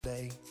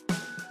Tested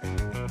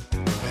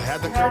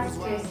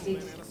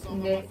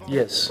Nick.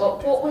 Yes.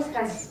 But what was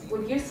his,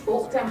 when you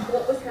spoke to him,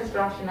 what was his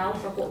rationale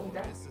for what he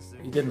did?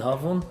 He didn't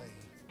have one,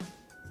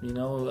 you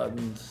know,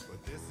 and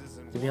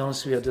to be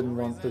honest with you, I didn't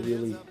want to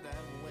really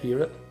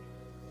hear it.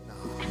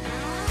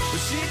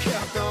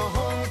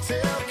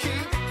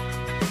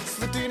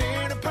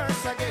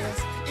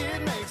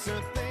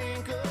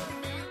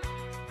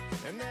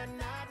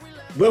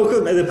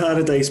 Welcome to the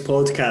Paradise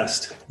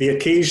Podcast, the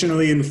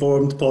occasionally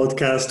informed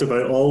podcast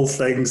about all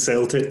things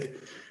Celtic.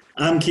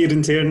 I'm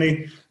Kieran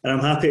Tierney, and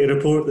I'm happy to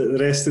report that the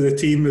rest of the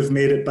team have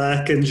made it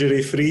back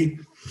injury-free.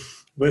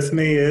 With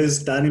me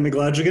is Danny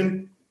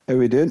McGladrigan. How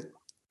we doing?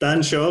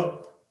 Dan Shaw.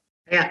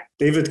 Yeah.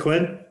 David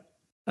Quinn.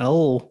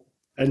 Oh.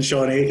 And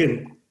Sean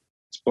Aiken.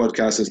 This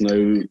podcast is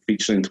now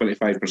featuring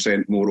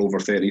 25% more over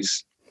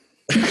 30s.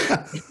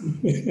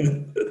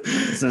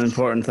 It's an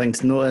important thing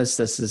to notice.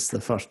 This is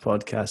the first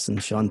podcast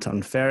since Sean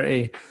turned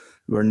 30.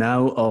 We're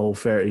now all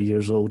 30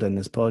 years old in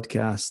this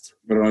podcast.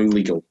 We're all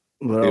legal.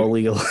 We're all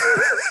legal.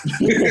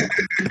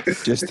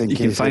 Just in you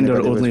case can find our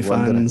anybody was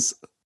wondering. OnlyFans.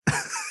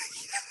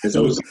 It's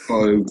also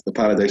called the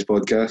Paradise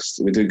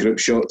Podcast. We do group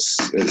shots.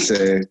 It's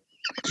You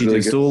really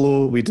do good.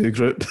 solo, we do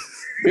group.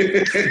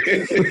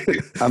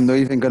 I'm not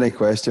even going to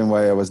question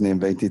why I wasn't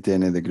invited to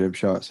any of the group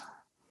shots.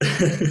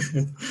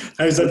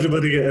 How's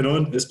everybody getting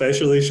on,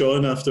 especially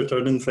Sean after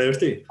turning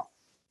 30?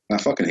 I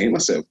fucking hate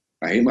myself.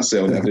 I hate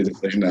myself in every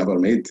decision I ever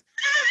made.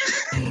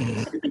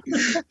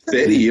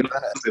 30 years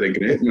of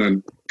regret,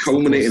 man.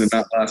 Culminating in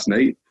that last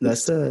night.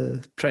 That's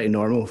pretty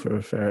normal for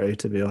a 30,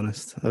 to be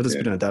honest. I've just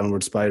been in a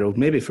downward spiral,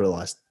 maybe for the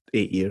last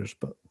 8 years,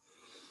 but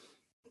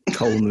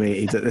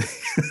culminated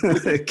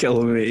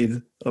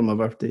on my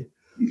birthday.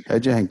 How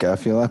do you think I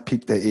feel? I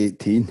peaked at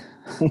 18.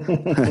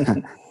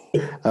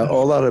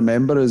 All I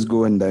remember is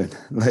going down.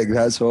 Like,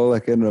 that's all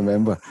I can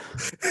remember.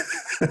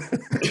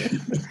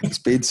 It's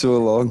been so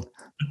long.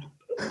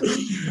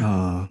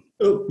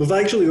 We've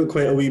actually got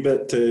quite a wee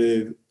bit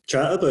to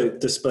chat about,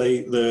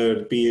 despite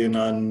there being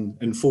an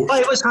enforced...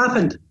 Right, what's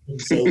happened?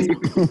 So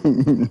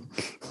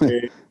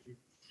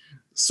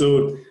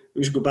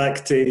we should go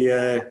back to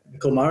the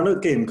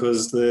Kilmarnock game,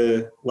 because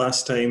the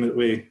last time that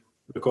we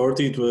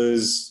recorded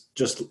was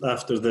just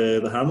after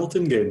the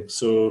Hamilton game.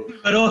 So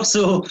But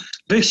also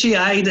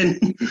bushy-eyed and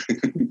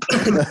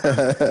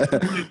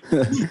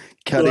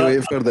Can't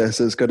wait for this.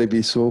 It's going to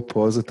be so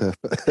positive.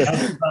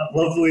 that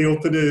lovely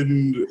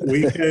opening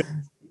weekend,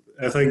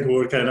 I think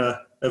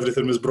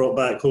everything was brought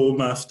back home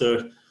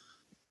after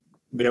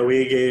the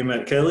away game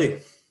at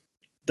Kelly.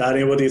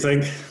 Danny, what do you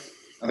think?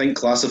 I think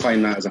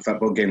classifying that as a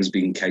football game is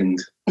being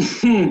kind.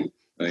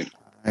 Right.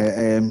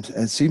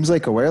 It seems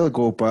like a while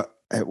ago, but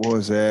it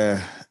was...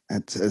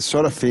 It's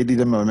sort of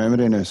faded in my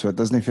memory now, so it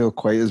doesn't feel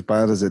quite as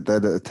bad as it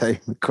did at the time,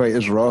 quite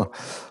as raw.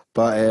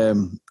 But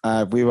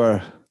we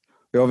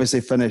obviously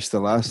finished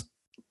the last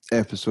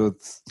episode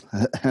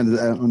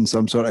on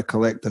some sort of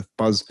collective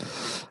buzz,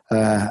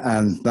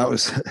 and that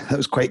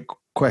was quite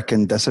quick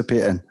and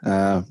dissipating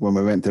when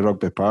we went to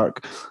Rugby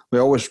Park. We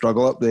always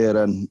struggle up there,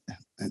 and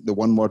the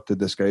one word to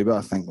describe it, I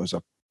think, was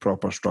a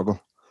proper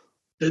struggle.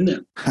 didn't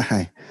it?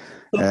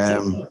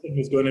 It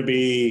was going to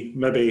be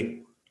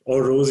maybe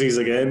all roses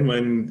again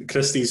when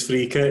Christie's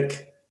free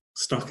kick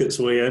snuck its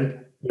way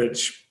in,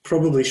 which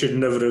probably should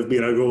never have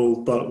been a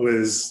goal, but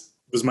was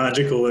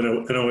magical in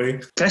a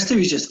way. Christie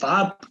was just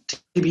fab,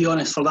 to be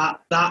honest, for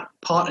that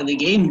part of the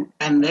game.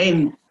 And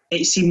then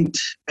it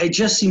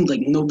just seemed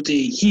like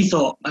nobody, he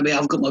thought, maybe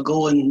I've got my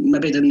goal, and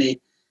maybe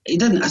he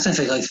didn't, as if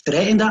he like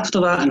threatened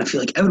after that, and I feel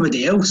like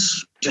everybody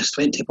else just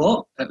went to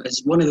pot. It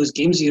was one of those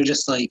games where you're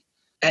just like,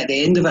 at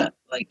the end of it,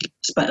 like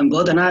spitting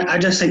blood, and I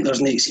just think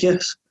there's no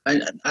excuse.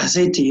 I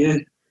said to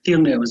you,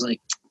 Tierney, I was like,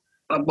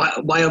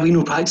 why are we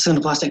not practicing on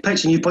the plastic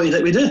pitch? And you pointed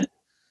out we do.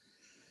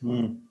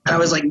 And I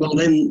was like, well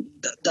then,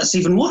 that's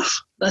even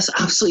worse. That's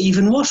absolutely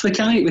even worse. We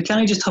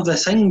can't just have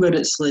this thing where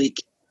it's like,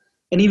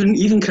 and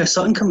even Chris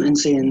Sutton coming and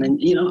saying,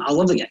 and you know, I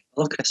love the guy, I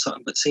love Chris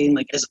Sutton, but saying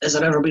like, has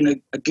there ever been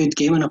a good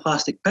game on a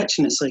plastic pitch?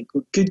 And it's like,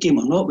 well, good game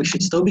or not, we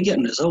should still be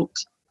getting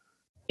results.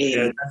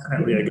 Yeah,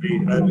 definitely agree.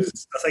 I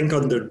think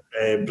under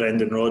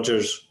Brendan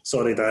Rodgers,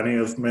 sorry Danny,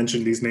 I've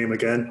mentioned his name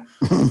again.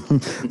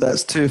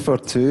 That's 2 for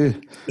 2.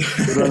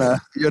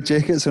 Your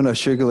jacket's on a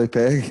sugary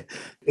peg.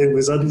 It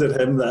was under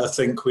him that I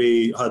think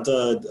we had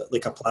a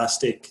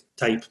plastic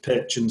type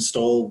pitch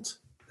installed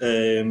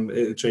at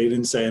the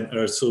training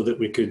centre so that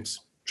we could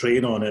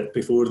train on it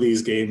before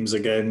these games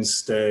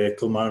against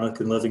Kilmarnock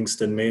and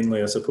Livingston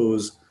mainly, I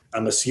suppose.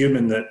 I'm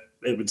assuming that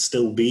it would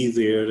still be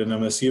there, and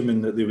I'm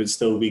assuming that they would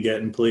still be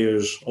getting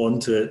players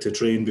onto it to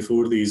train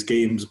before these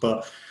games,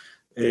 but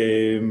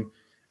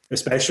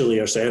especially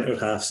our centre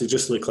halves, they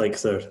just look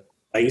like they're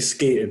ice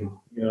skating.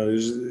 You know,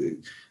 it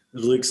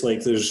looks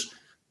like there's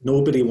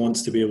nobody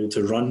wants to be able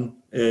to run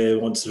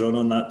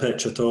on that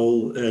pitch at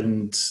all,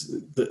 and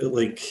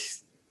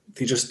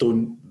they just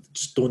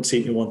don't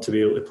seem to want to be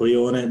able to play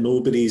on it.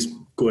 Nobody's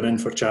going in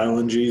for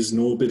challenges.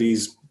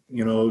 Nobody's,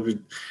 you know.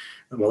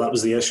 Well, that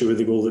was the issue with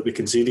the goal that we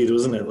conceded,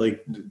 wasn't it?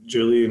 Like,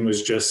 Julian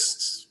was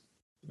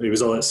he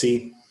was all at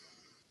sea.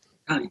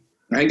 Aye.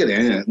 I think at the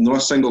end of it, not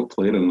a single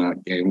player in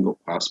that game got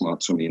pass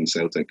marks from me in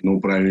Celtic. No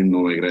Brown, no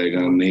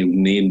McGregor,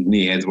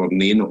 no Edward,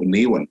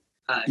 no one.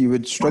 Aye. You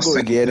would struggle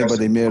to get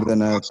anybody more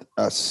than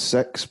a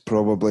 6,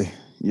 probably.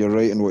 You're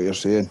right in what you're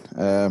saying.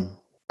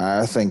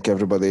 I think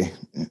everybody,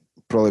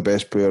 probably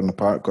best player in the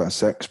park, got a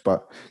 6.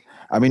 But,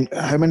 I mean,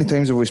 how many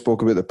times have we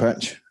spoke about the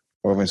pitch?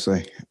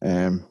 Obviously.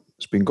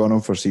 It's been going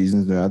on for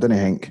seasons now. I don't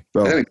think.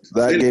 Well,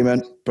 that game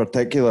in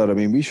particular, I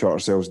mean, we shot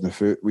ourselves in the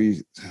foot.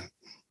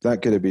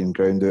 That could have been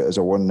ground out as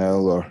a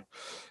 1-0 or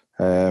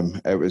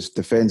it was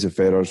defensive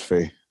errors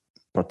for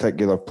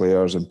particular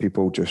players and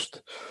people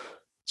just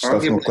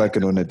stuff not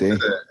clicking on the day.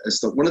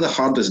 One of the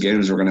hardest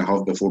games we're going to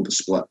have before the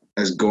split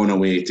is going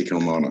away to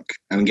Kilmarnock,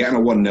 and getting a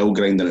 1-0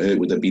 grinding it out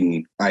would have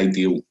been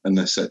ideal in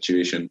this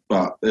situation.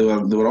 But they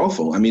were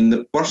awful. I mean,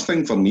 the worst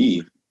thing for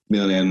me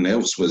more than anything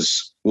else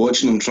was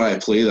watching them try to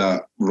play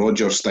that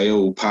Roger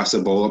style, pass the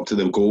ball up to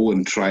the goal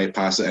and try to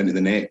pass it into the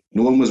net.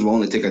 No one was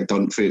willing to take a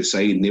dunk for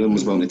outside. No one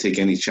was willing to take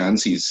any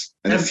chances.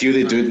 And a few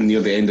they do it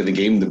near the end of the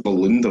game, they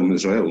ballooned them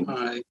as well.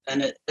 Aye.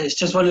 And it's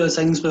just one of those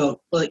things where,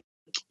 like,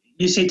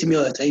 you say to me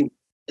all the time,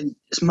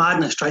 it's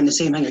madness trying the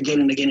same thing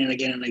again and again and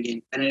again and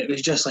again. And it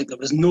was just like there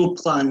was no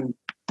plan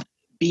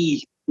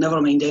B,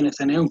 never mind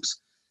anything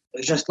else. It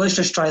was just, let's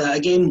just try that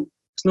again.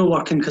 It's not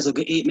working because I've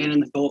got 8 men in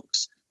the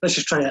box. Let's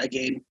just try it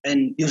again.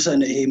 And you're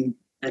sitting at home,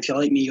 and if you're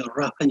like me, you're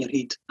wrapping your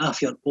head off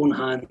your own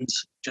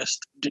hands.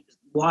 Just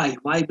why?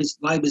 Why was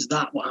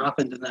that what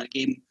happened in that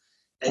game?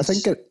 I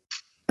think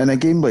in a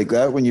game like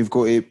that, when you've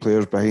got 8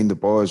 players behind the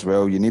ball as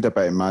well, you need a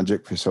bit of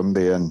magic for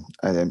somebody. And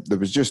there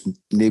was just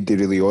nobody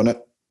really on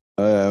it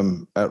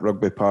at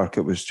Rugby Park.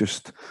 It was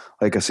just,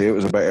 like I say, it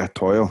was a bit of a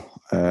toil.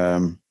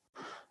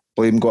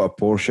 Blame got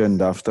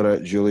apportioned after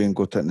it. Julian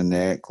got it in the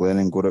neck.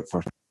 Lennon got it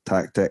for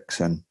tactics.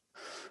 And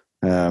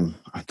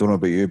I don't know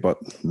about you, but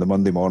the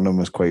Monday morning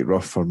was quite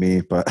rough for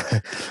me.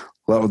 But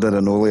little did I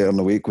know later in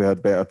the week we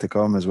had better to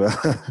come as well.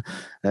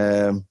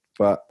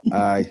 But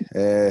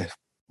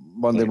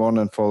Monday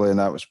morning following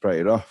that was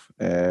pretty rough.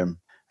 It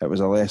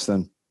was a less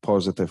than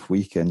positive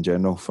week in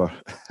general for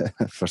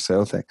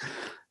Celtic.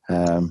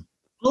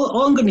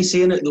 All I'm going to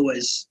say in it though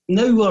is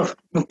now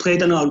we've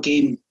played in our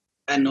game,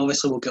 and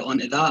obviously we'll get on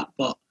to that,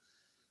 but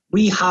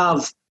we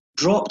have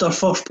dropped our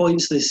first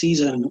points this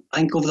season, I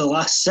think, over the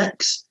last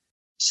 6.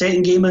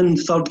 Second game in,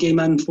 third game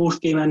in, fourth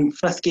game in,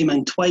 fifth game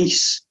in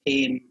twice.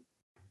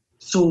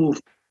 So,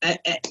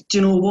 do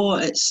you know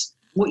what? It's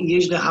what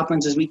usually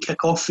happens is we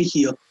kick off for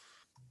here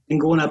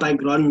and go on a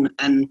big run.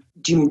 And,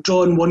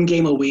 drawing one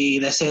game away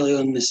this early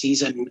on in the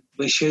season,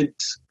 we should.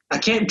 I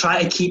kept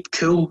trying to keep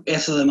cool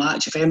after the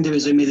match. If anybody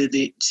was with me,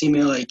 they'd see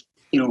me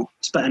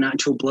spitting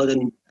actual blood,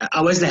 and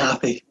I wasn't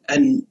happy.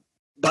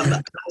 But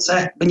that's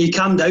it. When you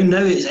calm down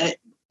now,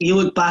 you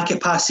look back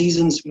at past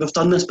seasons. We've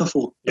done this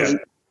before. Yeah.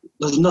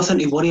 There's nothing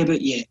to worry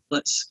about yet.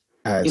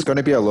 It's going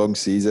to be a long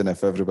season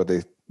if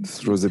everybody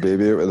throws the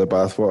baby out with the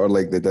bathwater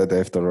like they did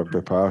after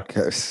Rugby Park.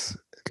 There's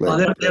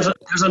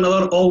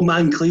another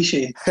all-man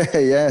cliche.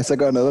 Yes, I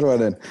got another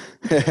one in.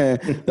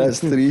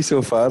 That's 3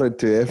 so far in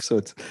 2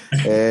 episodes.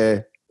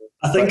 I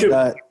think it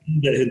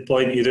had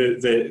pointed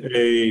out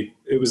that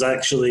it was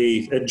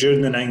actually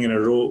during the 9 in a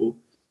row.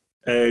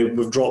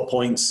 We've dropped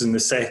points in the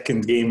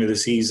second game of the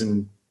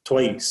season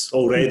twice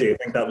already. I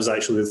think that was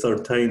actually the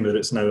 3rd time that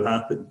it's now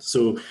happened.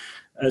 So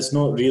it's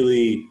not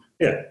really,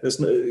 it's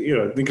not,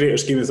 the greater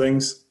scheme of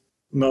things,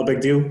 not a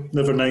big deal.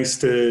 Never nice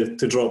to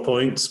drop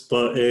points,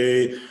 but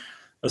I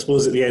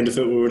suppose at the end of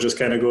it we were just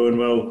kind of going,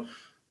 well,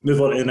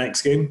 move on to the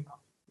next game.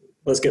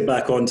 Let's get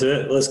back onto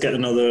it. Let's get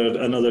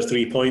another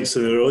 3 points to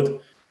the road.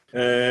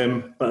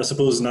 But I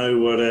suppose now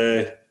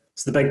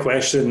it's the big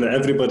question that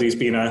everybody's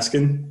been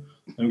asking.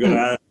 I'm going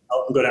to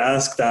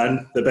ask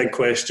Dan the big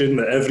question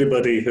that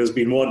everybody has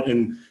been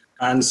wanting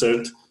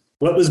answered.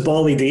 What was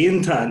Boli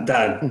Daein,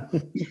 Dan?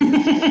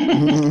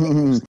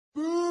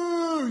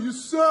 Boo! You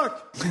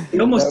suck!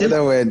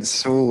 That went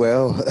so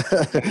well.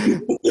 I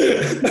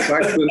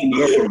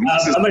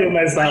might have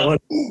missed that one.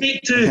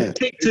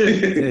 Take two.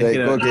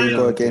 Right,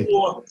 go again.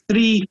 4,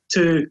 3,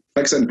 2.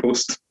 Fix it in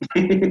post.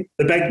 The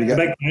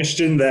big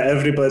question that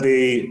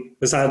everybody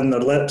has had on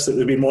their lips that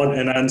they've been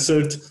wanting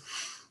answered.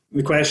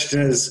 The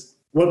question is,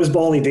 what was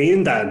Boli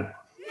Daein, Dan?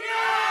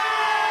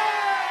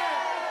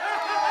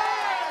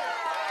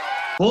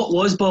 What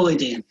was Boli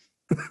doing?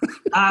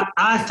 I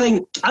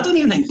don't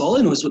even think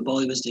Boli knows what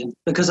Boli was doing,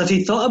 because if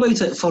he thought about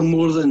it for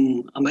more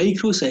than a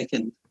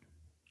microsecond,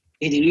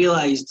 he'd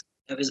realised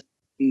it was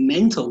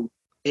mental.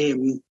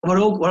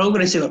 We're all going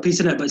to say we're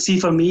piecing it, but see,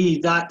 for me,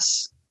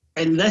 that's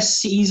in this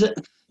season.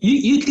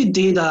 You could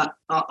do that.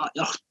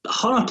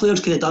 100 players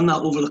could have done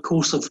that over the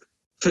course of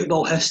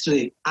football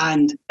history,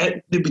 and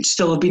they would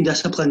still have been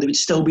disciplined. It would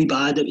still be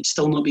bad. It would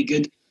still not be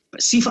good.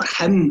 But see, for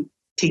him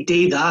to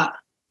do that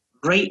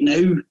right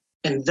now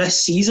in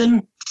this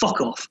season,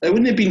 fuck off. It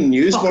wouldn't have been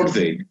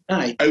newsworthy.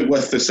 Aye. Out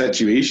with the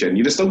situation.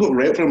 You'd have still got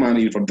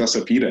reprimanded for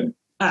disappearing.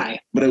 Aye.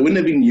 But it wouldn't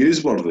have been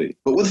newsworthy.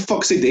 But what the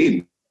fuck's he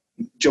doing?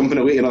 jumping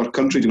away in our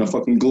country in a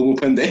fucking global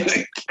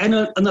pandemic. In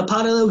a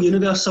parallel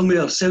universe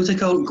somewhere,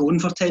 Celtic aren't going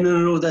for 10 in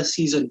a row this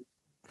season.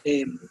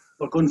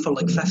 We're going for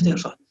like 50 or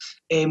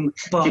something.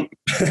 But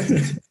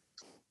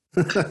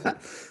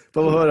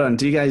But hold on,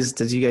 did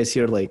you guys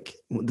hear like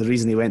the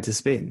reason he went to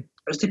Spain?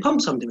 it was to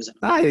pump somebody, was it?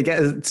 He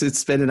get to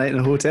spend the night in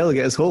a hotel to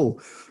get his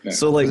hole. Yeah.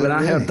 So like when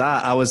I heard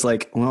that, I was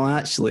like, well,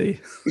 actually,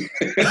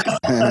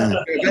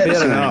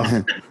 fair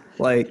enough.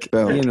 Like,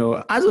 you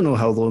know, I don't know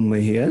how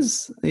lonely he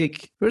is.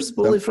 Like, where's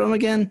Boli from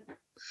again?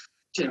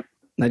 Yeah.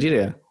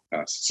 Nigeria.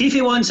 See if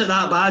he wants it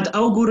that bad,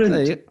 I'll go round.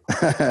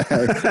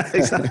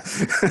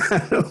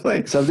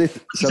 Somebody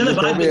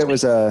told me it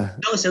was a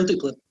Celtic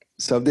club.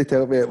 Somebody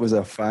told me it was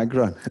a fag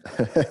run.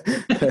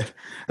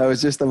 I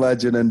was just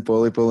imagining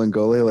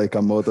Bolingoli like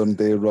a modern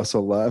day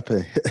Russell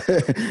Lappy,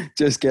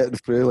 just getting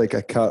through like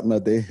a carton a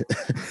day,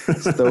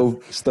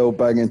 still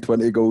banging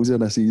 20 goals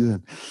in a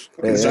season.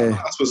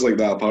 Zappos was like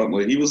that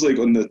apparently. He was like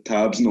on the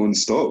tabs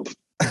non-stop.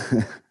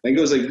 I think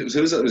it was like, as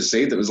soon as it was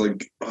said, it was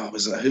like,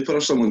 was it Hooper or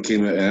someone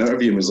came out in an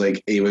interview and was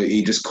like,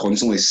 he just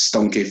constantly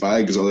stunky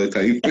fags all the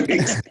time.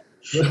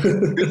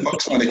 Good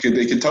fucks, man.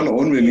 He could turn it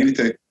on when he needed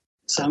to.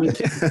 Sammy.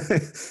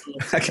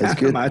 I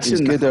can't imagine.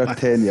 He's good at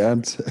 10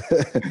 yards.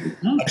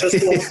 I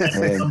just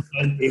want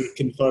to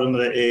confirm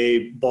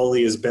that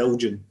Boli is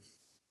Belgian.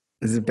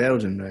 Is it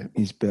Belgian, right?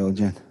 He's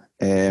Belgian.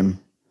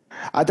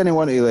 I didn't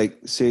want to like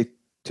say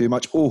too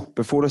much. Oh,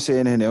 before I say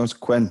anything else,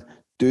 Quinn,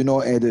 do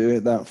not edit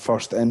out that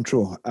first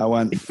intro. I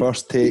want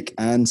first take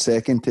and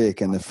second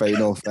take in the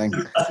final thing.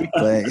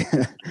 Like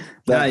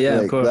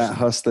of course. That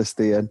has to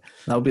stay in.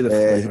 That'll be the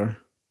flavour.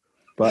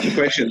 But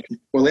question: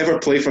 will he ever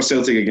play for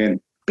Celtic again?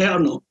 Better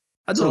no.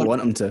 I don't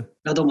want him to.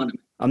 I don't want him.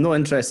 I'm not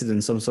interested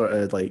in some sort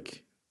of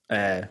like,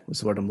 what's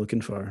the word I'm looking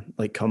for?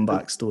 Like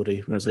comeback story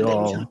where it's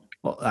like,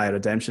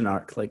 redemption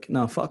arc. Like,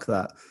 no, fuck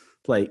that.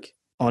 Like,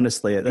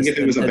 honestly, at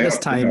this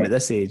time, at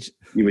this age,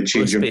 you would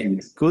change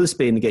go to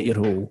Spain and get your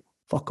hole.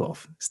 Fuck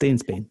off. Stay in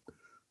Spain.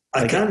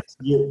 I can't.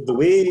 The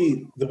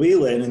way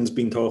Lennon's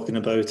been talking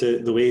about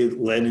it, the way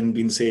Lennon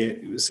been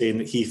saying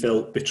that he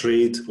felt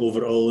betrayed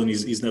overall, and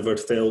he's never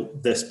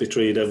felt this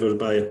betrayed ever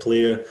by a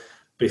player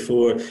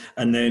before.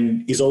 And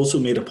then he's also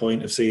made a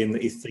point of saying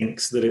that he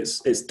thinks that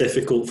it's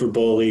difficult for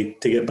Boli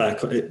to get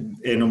back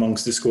in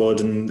amongst the squad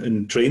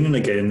and training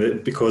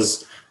again,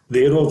 because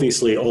they're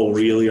obviously all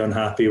really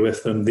unhappy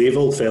with him. They've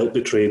all felt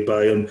betrayed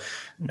by him.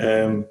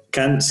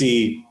 Can't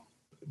see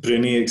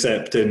Bruni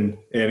accepting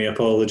any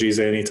apologies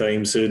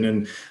anytime soon,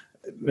 and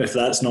if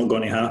that's not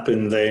going to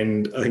happen,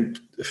 then I think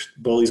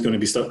Boli's going to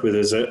be stuck with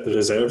the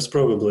reserves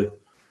probably.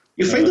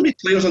 You find there'll be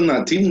players on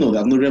that team though that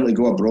have not really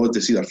go abroad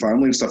to see their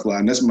family and stuff like that,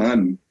 and this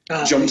man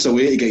jumps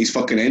away to get his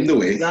fucking end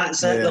away.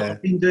 That's it.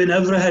 They've been doing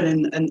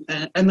everything and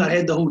in their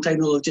head the whole time.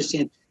 They're just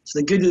saying it's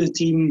the good of the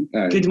team,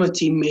 good of my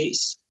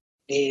teammates,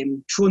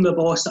 showing the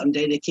boss that I'm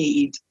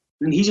dedicated,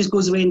 and he just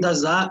goes away and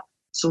does that.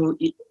 So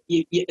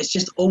it's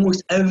just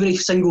almost every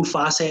single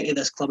facet of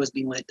this club has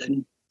been let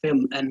down for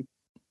him. And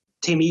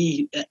to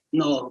me,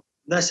 no,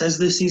 this is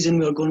the season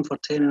we're going for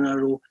 10 in a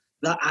row.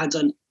 That adds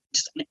on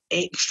just an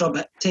extra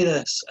bit to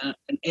this,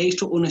 an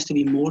extra onus to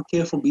be more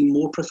careful, be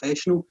more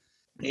professional.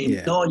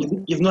 No,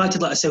 you've not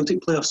acted like a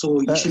Celtic player,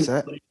 so you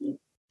shouldn't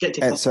get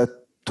to. It's a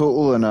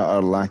total and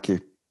utter lack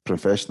of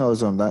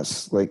professionalism.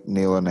 That's like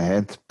nail on the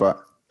head.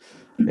 But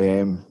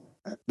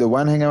the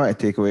one thing I want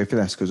to take away from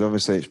this, because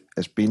obviously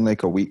it's been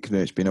like a week now,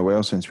 it's been a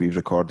while since we've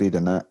recorded,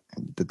 and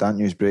did that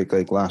news break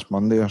like last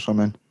Monday or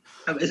something?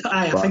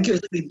 I think it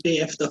was the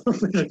day after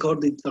we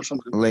recorded or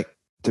something. Like,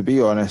 to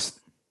be honest,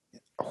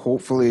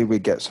 hopefully we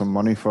get some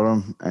money for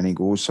him and he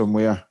goes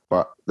somewhere,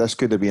 but this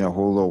could have been a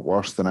whole lot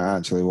worse than it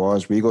actually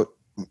was.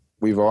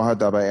 We've all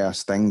had a bit of a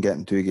sting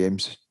getting 2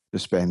 games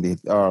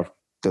suspended or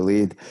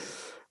delayed,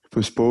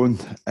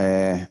 postponed,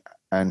 and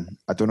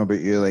I don't know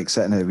about you, like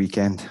sitting at the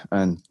weekend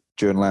and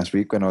during last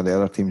week when all the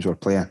other teams were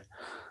playing,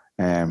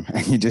 and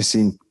you just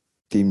seen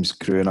teams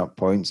crewing up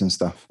points and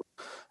stuff.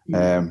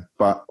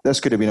 But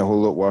this could have been a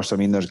whole lot worse. I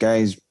mean, there's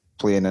guys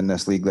playing in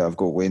this league that have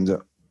got wins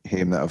at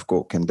home that have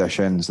got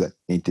conditions that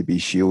need to be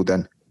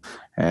shielding.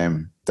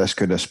 This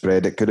could have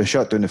spread. It could have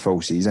shut down the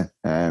full season.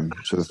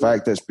 So the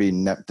fact that it's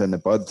been nipped in the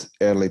bud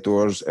early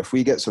doors, if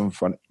we get some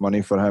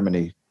money for him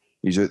and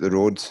he's out the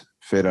road,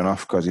 fair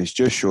enough, because he's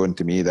just shown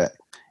to me that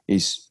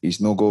he's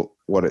no got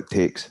what it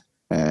takes.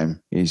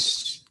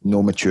 He's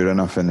no mature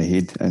enough in the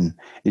head, and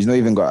he's not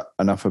even got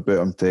enough about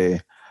him to.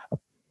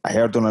 I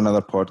heard on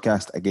another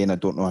podcast, again, I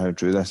don't know how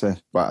true this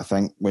is, but I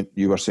think when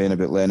you were saying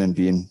about Lennon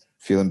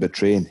feeling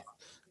betrayed,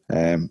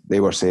 they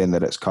were saying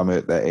that it's come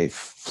out that he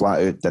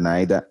flat out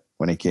denied it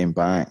when he came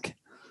back,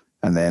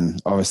 and then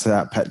obviously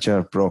that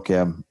picture broke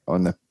him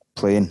on the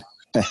plane.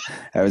 It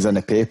was in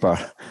the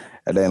paper,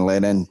 and then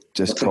Lennon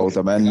just called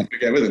him in.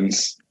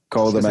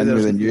 Called him in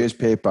with a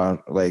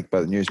newspaper, but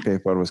the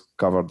newspaper was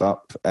covered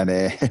up, and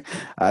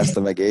asked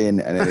him again,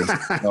 and then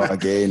not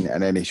again,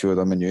 and then he showed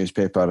him a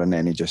newspaper, and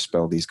then he just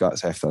spilled his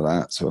guts after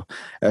that. So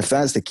if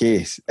that's the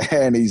case,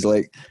 and he's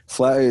like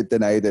flat out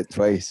denied it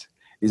twice,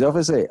 He's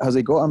obviously, has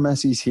he got a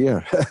missus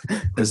here?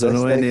 Is there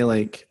no any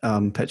like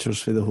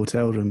pictures for the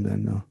hotel room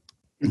then? No.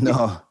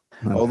 No.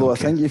 No, Although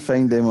okay. I think you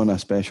find them on a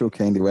special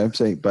kind of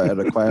website, but it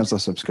requires a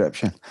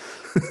subscription.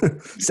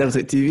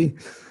 Celtic TV.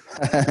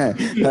 But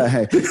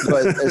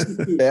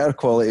it's better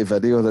quality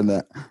video than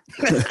that.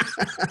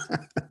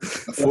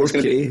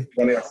 4K.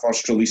 One of our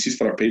first releases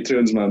for our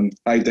Patreons, man.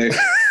 High def.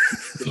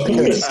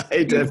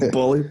 I did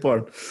Boli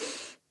porn.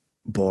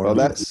 Well,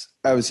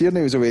 I was hearing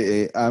he was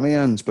away to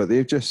Amiens, but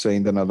they've just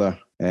signed another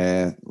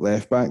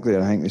left back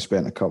there. I think they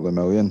spent a couple of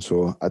million,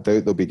 so I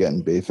doubt they'll be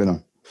getting both of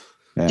them.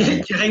 Do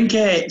you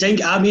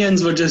think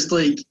Amiens were just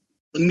like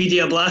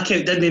media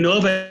blackout? Didn't they know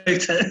about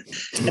it?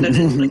 And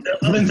then, like, the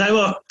 11th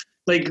hour,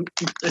 like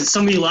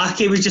some wee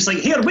lackey was just like,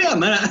 "Here, wait a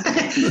minute,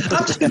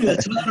 I'm just going to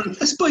the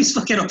this boy's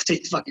fucking off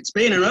to fucking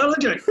Spain and all."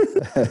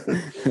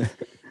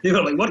 They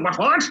were like, "What?"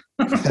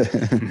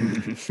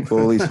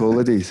 Boli's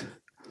holidays.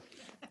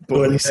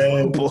 After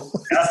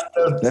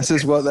This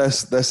is what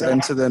this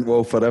incident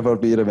will forever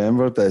be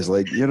remembered as.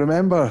 Like, you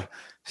remember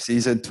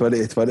season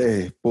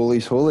 2020,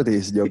 Boli's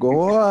holidays, and you'll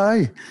go, "Oh,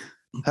 aye,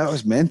 that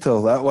was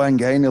mental. That one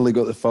guy nearly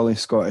got the fully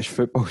Scottish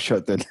football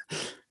shut down."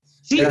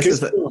 See,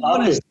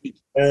 honestly,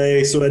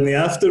 so in the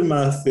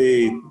aftermath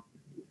of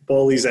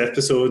Bolly's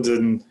episodes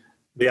and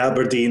the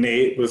Aberdeen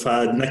 8, we've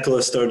had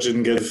Nicola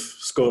Sturgeon give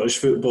Scottish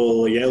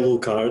football a yellow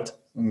card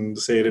and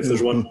say if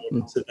there's one more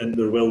incident,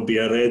 there will be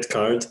a red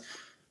card.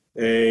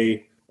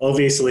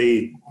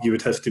 Obviously, you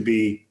would have to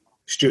be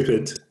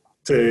stupid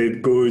to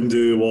go and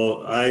do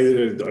what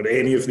either or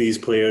any of these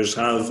players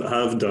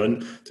have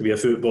done, to be a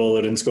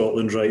footballer in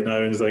Scotland right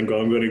now and think,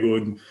 "Oh, I'm going to go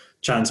and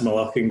chance my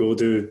luck and go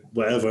do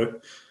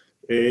whatever."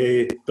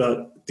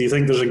 But do you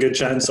think there's a good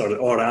chance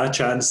or a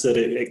chance that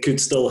it could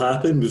still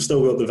happen? We've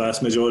still got the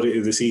vast majority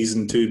of the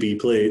season to be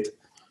played.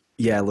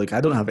 Yeah, look,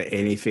 I don't have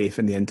any faith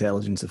in the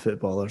intelligence of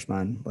footballers,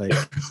 man. Like,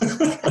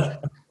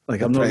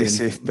 like I'm not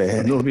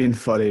being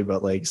funny,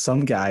 but like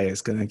some guy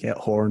is gonna get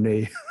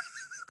horny,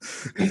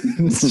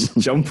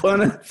 jump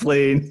on a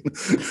plane,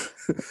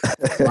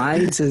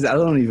 fly to I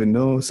don't even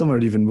know, somewhere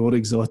even more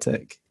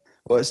exotic.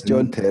 What's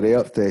John Terry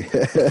up to?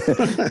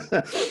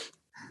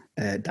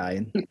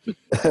 Daein.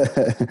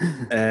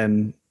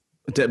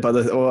 But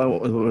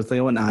the thing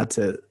I want to add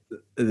to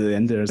the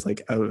end there is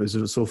like it was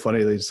so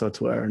funny. They saw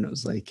Twitter and it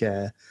was like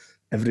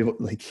everyone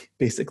like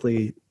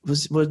basically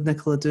what did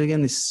Nicola do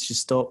again? She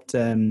stopped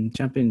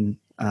Champion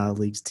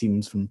League's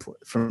teams from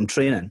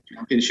training.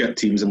 Championship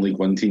teams and League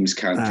One teams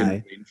can't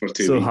train for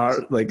 2 weeks.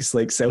 So it's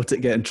like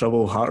Celtic get in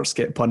trouble, Hearts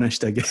get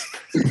punished again.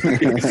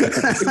 It's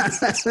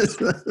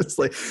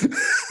like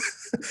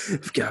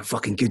we've got a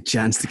fucking good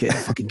chance to get a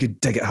fucking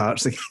good dig at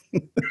Hearts again.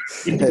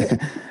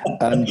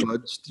 And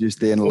Budge just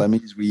doing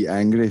Limmy's wee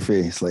angry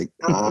face, like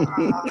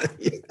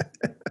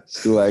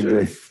so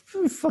angry,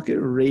 fucking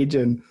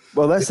raging.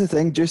 Well, that's the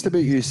thing. Just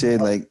about you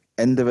saying like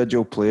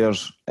individual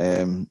players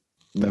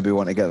maybe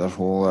want to get their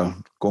hole or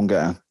go and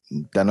get a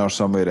dinner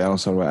somewhere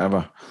else or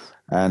whatever,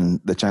 and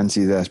the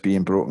chances of this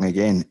being broken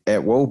again,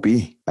 it will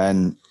be.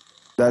 And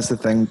that's the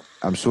thing.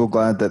 I'm so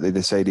glad that they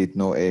decided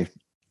not to.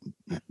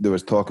 There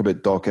was talk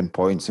about docking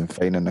points and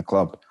fining the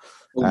club.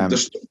 Well,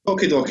 there's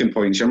docking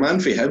points. Your man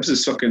for Hibs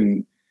is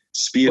fucking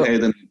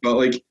spearheading, but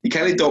like you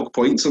can't dock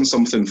points on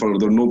something for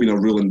there not being a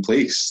rule in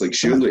place. Like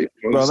surely.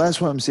 Well,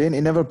 that's what I'm saying.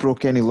 He never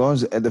broke any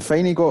laws. The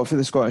fine he got for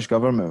the Scottish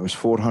government was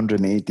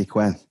 480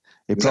 quid.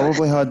 He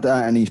probably had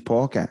that in his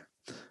pocket.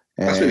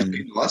 That's what he's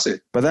getting lassie.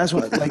 But that's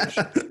what, like,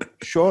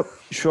 short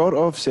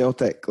of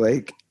Celtic,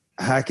 like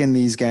hacking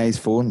these guys'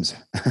 phones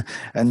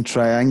and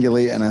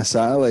triangulating a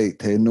satellite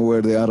to know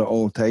where they are at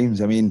all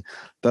times. I mean,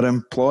 they're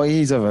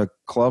employees of a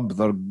club.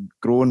 They're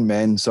grown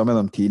men, some of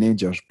them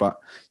teenagers, but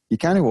you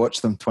can't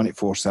watch them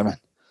 24/7.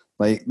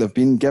 Like, they've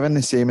been given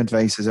the same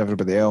advice as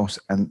everybody else,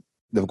 and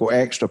they've got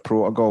extra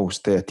protocols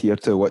to adhere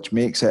to, which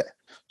makes it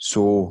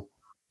so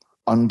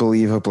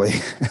unbelievably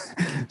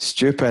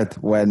stupid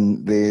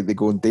when they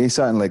go and do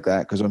something like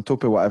that, because on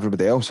top of what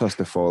everybody else has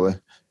to follow,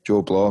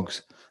 Joe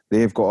Blogs,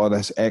 they've got all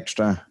this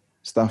extra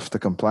stuff to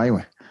comply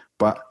with.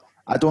 But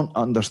I don't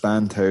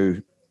understand how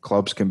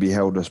clubs can be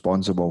held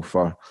responsible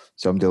for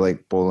somebody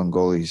like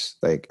Bolingoli's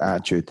like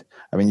attitude.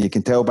 I mean, you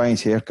can tell by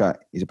his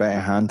haircut, he's a bit of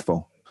a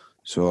handful.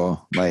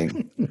 So, like,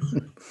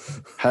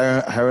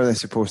 how are they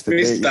supposed to do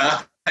it?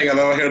 That thing I've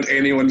ever heard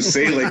anyone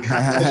say. Like, see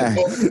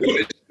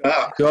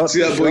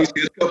that boy's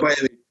haircut, by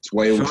the way? It's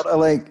wild.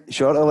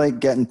 Short of like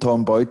getting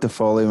Tom Boyd to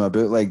follow him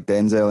about like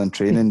Denzel in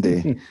Training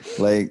Day.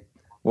 Like,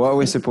 what are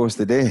we supposed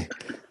to do?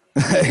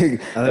 I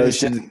think we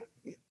should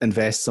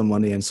invest some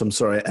money in some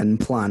sort of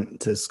implant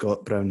to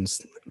Scott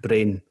Brown's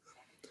brain.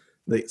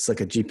 It's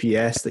like a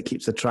GPS that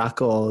keeps a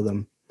track of all of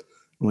them.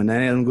 When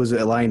any of them goes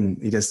out of line,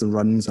 he just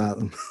runs at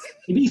them.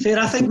 To be fair,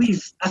 I think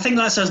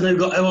that's us now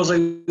got hours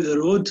out the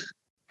road,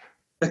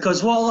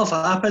 because what will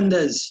have happened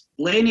is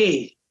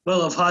Lenny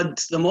will have had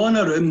them on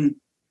a room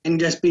and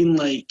just been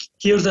like,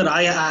 "Here's the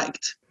riot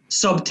act."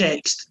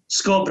 Subtext: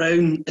 Scott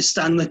Brown is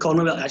standing in the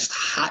corner with a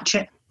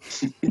hatchet,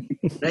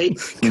 right?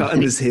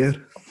 Cutting his hair.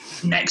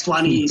 next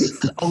one is,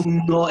 I'll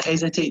not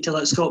hesitate to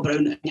let Scott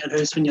Brown in your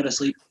house when you're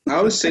asleep.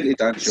 I was saying to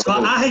Dan So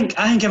I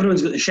think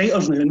everyone's got the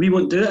shiters now, and we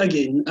won't do it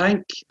again. I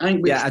think I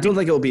don't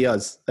think it'll be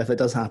us if it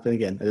does happen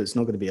again. It's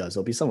not going to be us.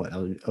 It'll be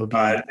someone. It'll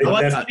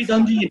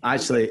be.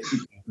 Actually,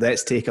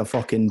 let's take a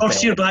fucking.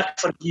 First year back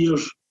for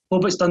years.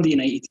 Hope it's Dundee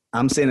United.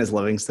 I'm saying it's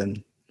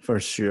Livingston for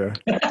sure.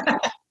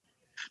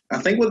 I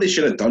think what they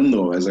should have done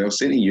though, as I was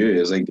saying to you,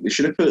 is like they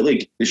should have put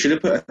a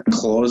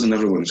clause in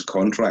everyone's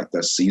contract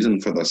this season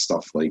for this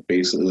stuff. Like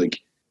basically, like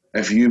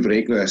if you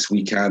break this,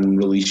 we can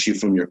release you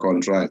from your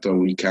contract, or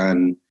we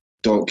can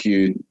dock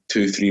you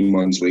 2-3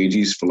 months'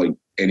 wages for like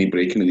any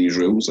breaking of these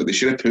rules. Like they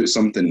should have put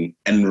something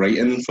in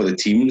writing for the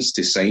teams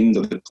to sign,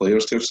 or the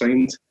players to have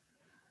signed,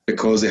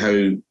 because of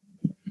how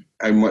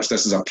much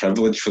this is a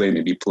privilege for them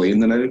to be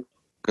playing now.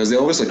 Because they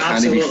obviously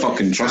can't be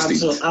fucking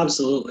trusted.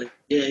 Absolutely.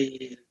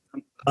 Yeah.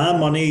 My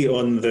money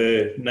on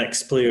the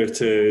next player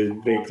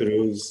to break the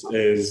rules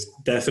is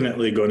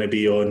definitely going to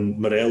be on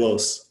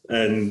Morelos.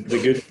 And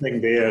the good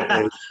thing there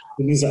is, as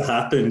soon as it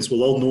happens,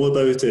 we'll all know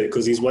about it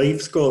because his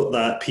wife's got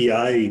that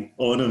PI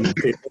on him.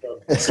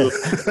 So,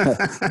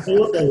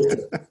 know about it.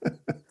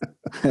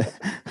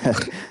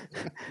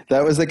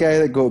 That was the guy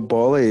that got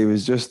Boli. He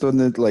was just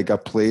on a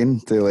plane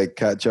to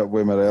catch up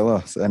with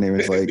Morelos, and he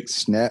was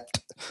snapped.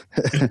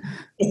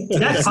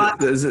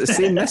 Is it the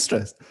same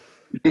mistress?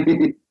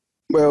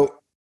 Well,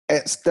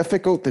 it's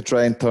difficult to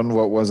try and turn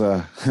what was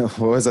a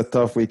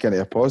tough week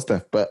into a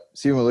positive. But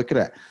see, when we look at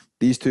it,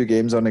 these 2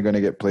 games aren't going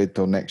to get played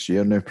till next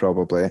year now,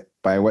 probably.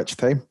 By which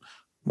time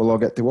we'll all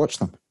get to watch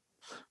them.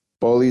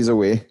 Boli's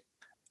away,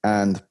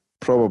 and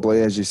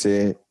probably, as you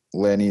say,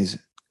 Lenny's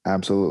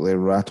absolutely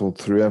rattled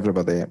through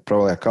everybody,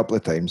 probably a couple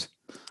of times.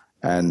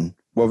 And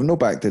we've no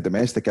back to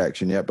domestic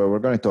action yet, but we're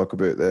going to talk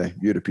about the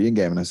European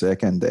game in a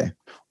second.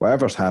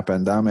 Whatever's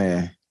happened,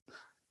 I'm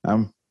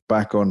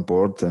back on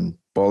board, and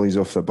Bolly's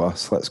off the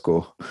bus. Let's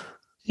go.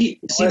 See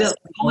the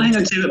only thing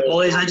I'd say about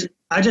Bolly is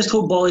I just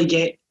hope Bolly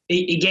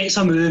gets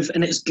a move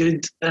and it's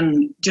good.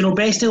 And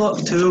best of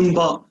luck to him,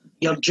 but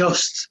you're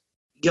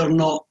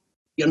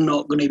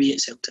not going to be at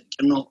Celtic.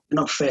 You're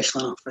not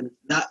professional enough, and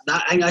that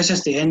I think that's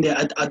just the end of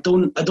it. I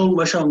don't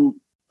wish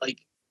him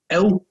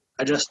ill.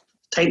 I just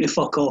time to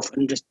fuck off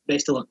and just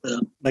best of luck to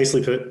him.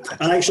 Nicely put.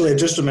 And actually, I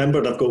just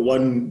remembered I've got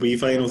one wee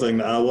final thing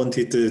that I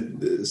wanted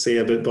to say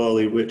about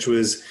Bolly, which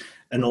was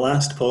in the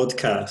last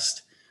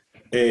podcast,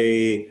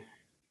 I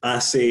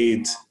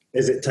said,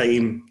 is it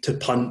time to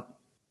punt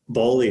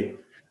Bolly?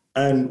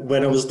 And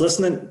when I was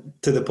listening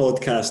to the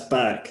podcast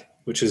back,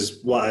 which is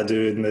what I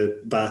do in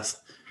the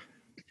bath,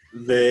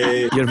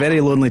 You're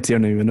very lonely to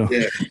you know.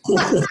 Yeah.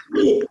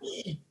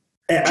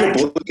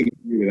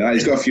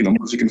 He's got a few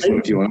numbers you can phone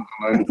if you want.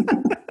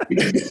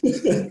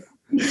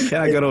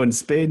 Can I go in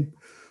Spain?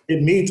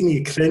 It made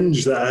me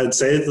cringe that I had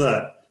said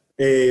that,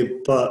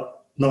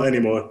 but not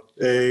anymore.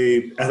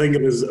 I think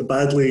it was a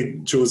badly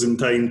chosen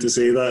time to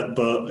say that,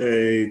 but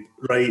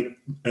right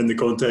in the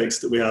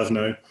context that we have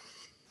now.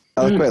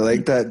 I quite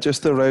like that.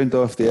 Just to round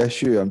off the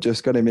issue, I'm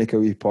just going to make a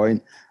wee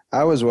point.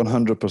 I was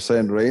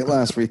 100% right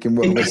last week in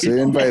what I was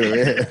saying, by the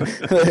way.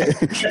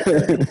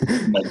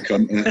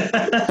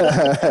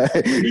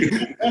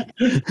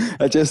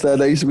 I just had a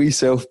nice wee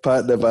self-pat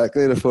in the back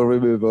there before we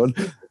move on.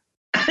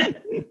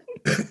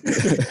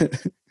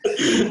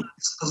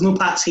 There's no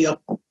pats here.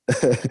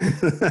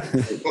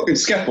 Fucking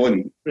skip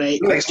on.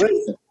 Right.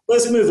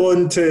 Let's move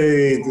on to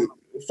the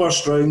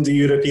first round of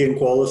European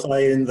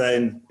qualifying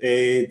then.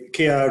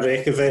 KR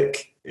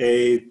Reykjavík.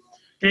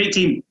 Great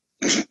team.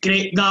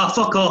 Great. Nah,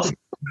 fuck off.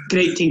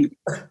 Great team.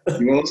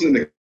 You were listening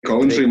to the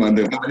commentary, man.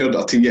 They've never heard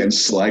our team getting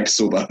slagged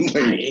so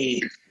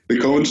badly. The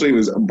commentary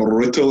was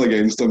brutal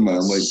against them,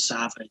 man.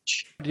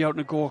 Savage. You out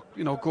to go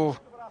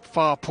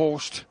far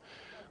post.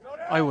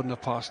 I wouldn't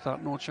have passed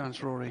that. No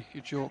chance, Rory.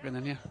 You're joking,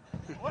 aren't you?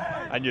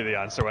 I knew the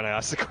answer when I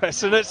asked the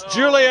question. It's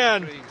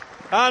Julian.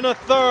 And a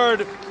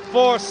third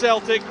for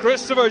Celtic.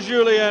 Christopher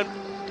Julian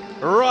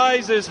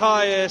rises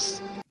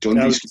highest.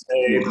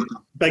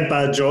 Big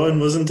Bad John,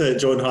 wasn't it?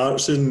 John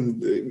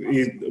Hartson.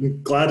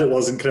 I'm glad it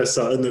wasn't Chris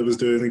Sutton that was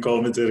doing the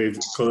commentary,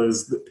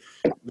 because the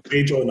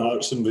way John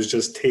Hartson was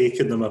just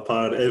taking them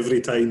apart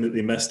every time that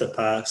they missed a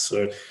pass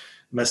or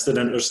missed an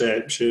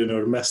interception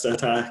or missed a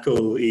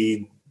tackle.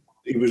 He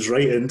was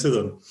right into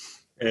them.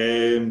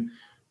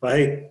 But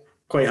I'm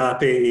quite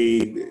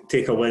happy to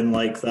take a win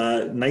like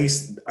that.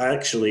 Nice,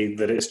 actually,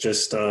 that it's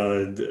just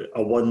a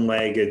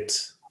one-legged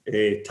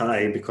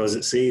tie, because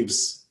it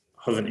saves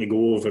having to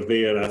go over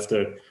there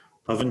after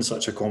having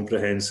such a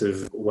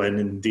comprehensive win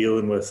and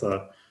dealing with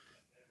a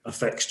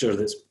fixture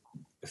that's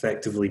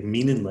effectively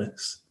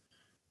meaningless.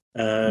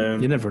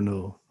 You never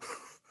know.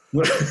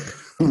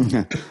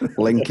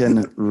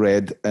 Lincoln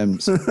Red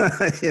Imps. We don't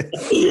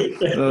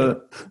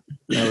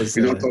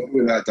talk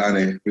about that,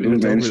 Danny. We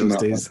don't mention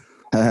that.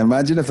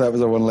 Imagine if that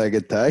was a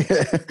one-legged tie.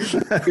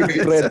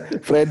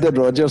 Fred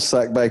Rogers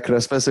sacked by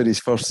Christmas in his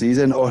first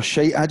season. Oh,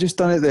 shite, I just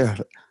done it there.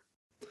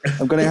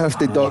 I'm going to have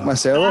to dock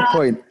myself a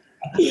point.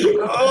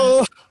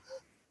 Oh.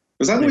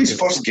 Was that his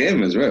first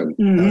game as well?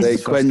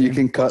 Like, Quinn, you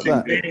can cut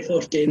that. Very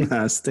first game.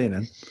 Nah, staying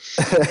in.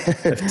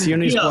 If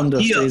Tierney's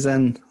blunder stays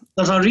in.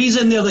 There's a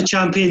reason they're the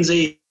champions.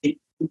 Is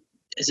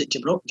it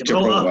Gibraltar?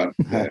 Yeah.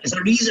 There's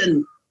a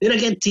reason. They're a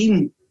good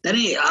team.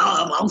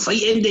 I'll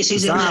fight him.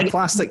 Is that a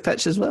plastic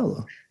pitch as well,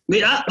 though?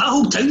 Mate, that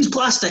whole town's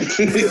plastic.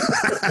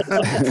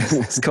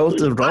 It's called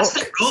the Rock.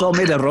 It's all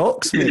made of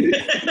rocks, mate.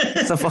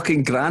 It's a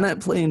fucking granite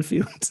playing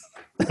field.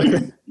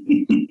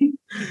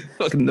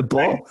 Fucking the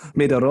ball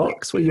made of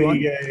rocks. What do you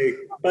want?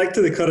 Back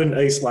to the current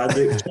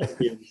Icelandic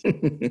champions.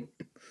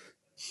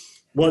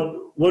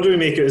 What do we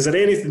make of it? Is there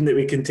anything that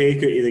we can take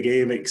out of the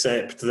game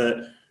except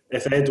that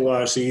if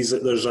Edouard sees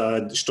that there's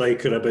a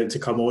striker about to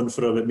come on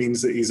for him, it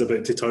means that he's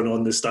about to turn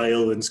on the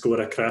style and score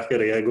a cracker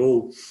of a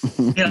goal?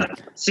 Yeah,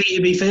 see,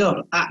 to be fair,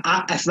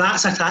 if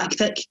that's a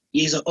tactic,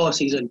 he's an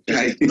off-season.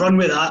 Run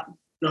with that.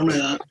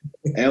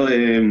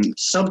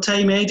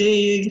 Sub-time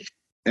Eddie.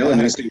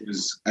 Elyounoussi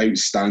was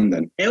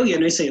outstanding.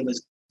 Elyounoussi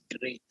was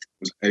great.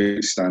 Was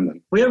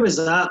outstanding. Where was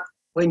that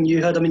when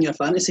you had him in your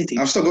fantasy team?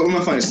 I've still got him in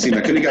my fantasy team.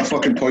 I couldn't get a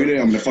fucking point out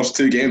of him in the first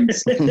 2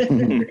 games. I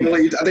didn't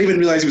even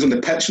realise he was on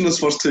the pitch in those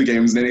first 2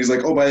 games, and then he's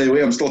like, oh, by the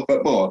way, I'm still a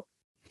footballer.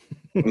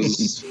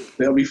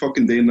 They'll be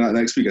fucking doing that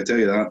next week, I tell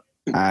you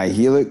that.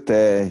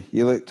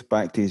 He looked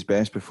back to his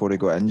best before he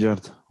got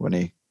injured when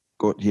he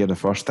got here the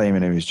first time,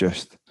 and he was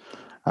just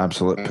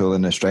absolute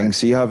pulling the strings.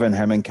 See, having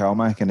him and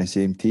Kalmack in the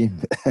same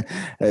team,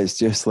 it's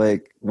just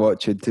like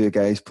watching 2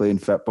 guys playing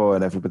football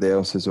and everybody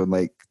else is on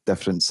like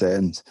different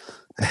settings.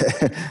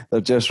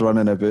 They're just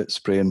running about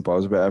spraying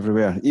balls about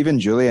everywhere. Even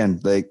Julian,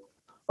 like,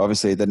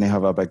 obviously he didn't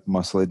have a big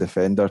muscly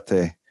defender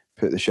to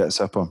put the shits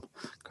up him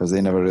because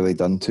they never really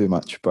done too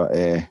much, but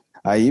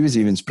he was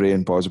even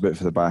spraying balls about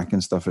for the back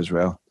and stuff as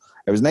well.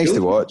 It was nice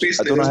to watch.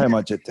 I don't know how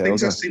much it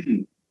tells us.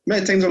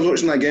 Many times I was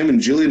watching that game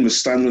and Julian was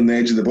standing on the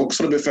edge of the box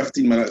for about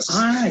 15 minutes.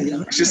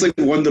 It's just like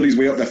wondering his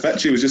way up the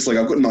pitch. He was just like,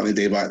 I've got nothing to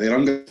do back there.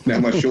 I'm going to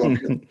have my shot.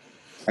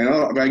 I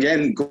know, but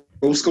again,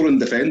 goal scoring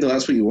defender,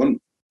 that's what you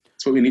want.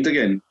 That's what we need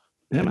again.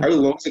 Yeah, how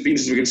long has it been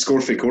since we could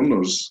score for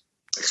corners?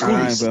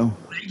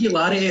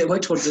 Regularity at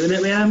which we're doing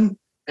it with him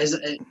is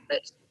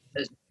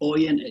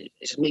buoyant. It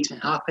just makes me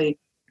happy.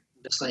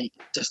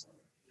 Just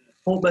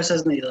hope this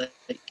isn't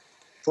like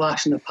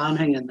flash in the pan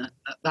thing, and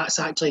that's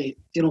actually,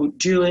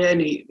 Julian,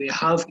 we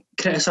have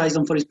criticised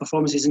him for his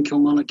performances in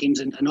Kilmarnock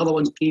games and other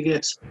ones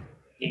previous.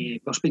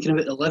 We're speaking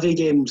about the Livy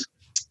games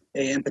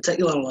in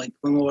particular, like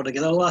when we were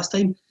together last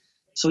time.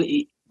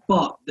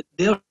 But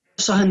there's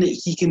something that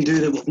he can do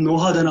that we've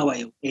not had in a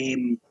while.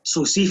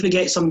 So see if we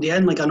get somebody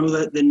in, like I know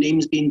that the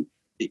name's been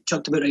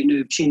chucked about right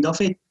now, Shane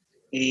Duffy.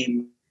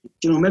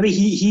 Maybe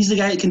he's the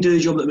guy that can do the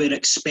job that we're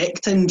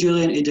expecting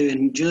Julian to do,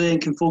 and Julian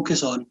can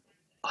focus on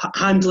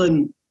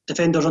handling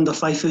defenders under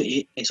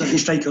 5'8", certain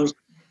strikers,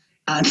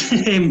 and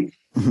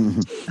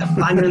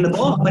banging in the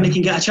ball when he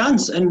can get a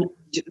chance. And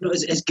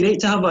it's great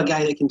to have a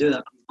guy that can do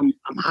that.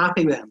 I'm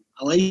happy with him.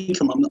 I like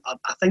him.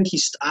 I think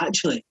he's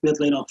actually,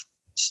 weirdly enough,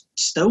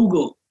 still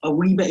got a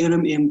wee bit of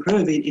room to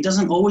improve. He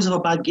doesn't always have a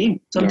bad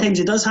game. Sometimes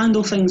he does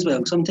handle things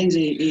well. Sometimes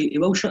he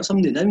will shut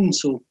somebody down.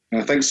 So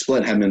I think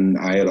split him and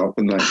Ayer up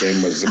in that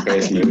game was the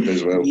best move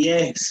as well.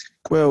 Yes.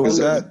 Well,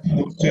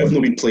 they've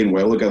not been playing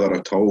well together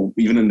at all,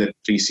 even in the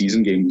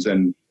pre-season games.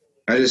 And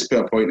I just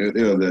put a point out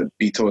there that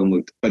Beaton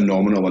looked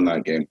phenomenal in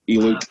that game. He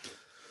looked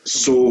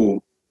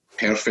so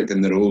perfect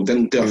in the role.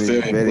 Didn't do a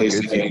foot in place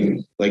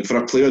again. Like, for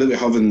a player that we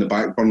have in the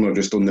back burner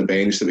just on the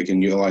bench that we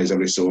can utilise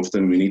every so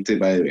often we need to,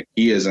 by the way,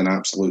 he is an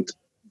absolute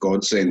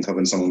godsend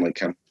having someone like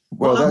him.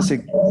 Well,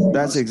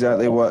 that's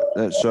exactly what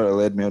that sort of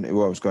led me on to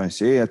what I was going to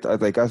say. I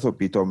thought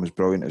Beaton was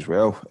brilliant as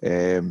well.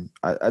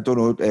 I don't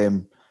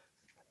know.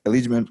 It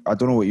leads me. I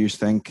don't know what you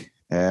think.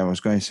 I was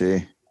going to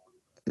say,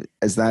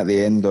 is that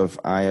the end of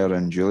Ayer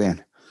and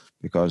Julian?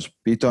 Because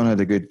Beaton had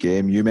a good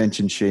game. You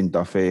mentioned Shane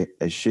Duffy.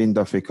 Is Shane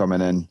Duffy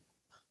coming in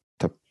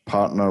to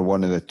partner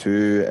one of the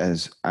two?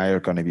 Is Ayer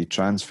going to be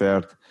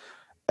transferred?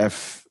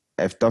 If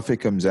Duffy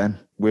comes in,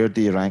 where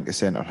do you rank the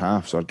centre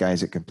halves or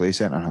guys that can play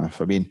centre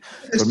half? I mean,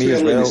 it's for me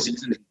as well.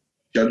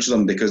 Judge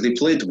them because they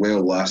played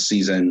well last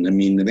season. I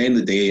mean, at the end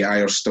of the day,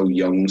 Ayer's still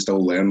young,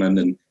 still learning,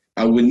 and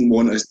I wouldn't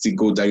want us to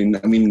go down.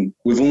 I mean,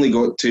 we've only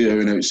got 2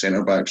 out-and-out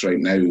centre backs right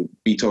now.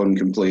 Beaton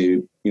can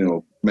play,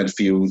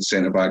 midfield,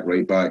 centre back,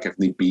 right back if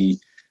need be.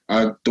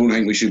 I don't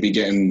think we should be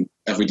getting,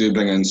 if we do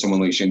bring in someone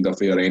like Shane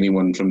Duffy or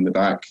anyone from the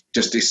back,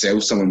 just to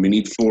sell someone. We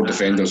need 4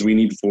 defenders. We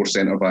need 4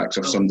 centre backs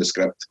of some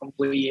descript.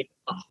 We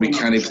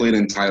can't play an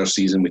entire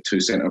season with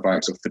 2 centre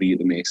backs or 3 at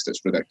the most.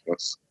 It's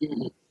ridiculous.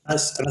 And I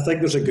think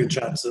there's a good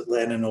chance that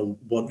Lennon will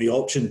want the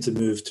option to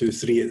move to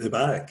 3 at the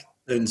back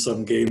in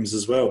some games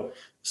as well.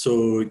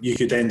 So you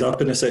could end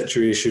up in a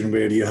situation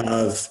where you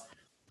have,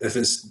 if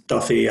it's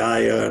Duffy,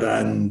 Ayer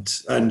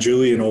and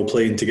Julian all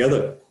playing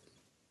together,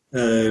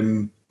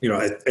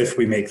 if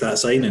we make that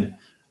signing.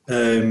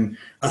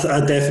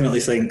 I definitely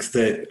think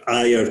that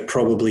Ayer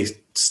probably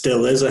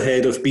still is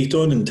ahead of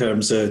Beaton in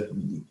terms of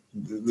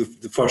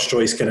the first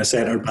choice kind of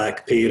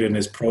centre-back pairing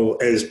is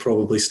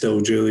probably still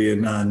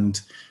Julian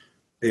and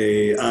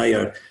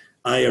Ayer.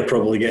 Ayer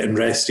probably getting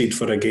rested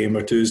for a game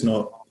or two is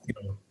not a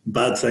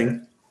bad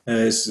thing.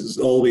 It's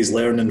always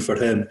learning for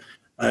him.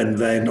 And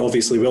then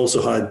obviously we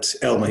also had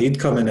El Mahid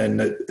coming in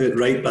at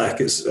right back.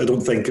 I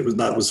don't think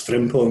that was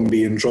Frimpong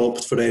being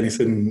dropped for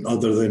anything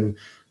other than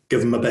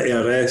give him a bit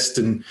of a rest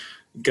and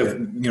got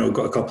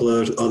a couple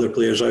of other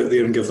players out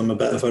there and give them a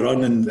bit of a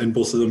run, and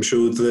both of them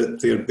showed that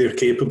they're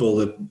capable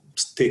of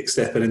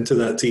stepping into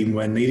that team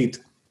when needed.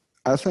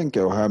 I think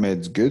El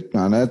Hamid's good,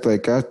 man.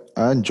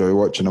 I enjoy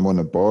watching him on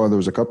the ball. There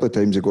was a couple of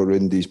times he got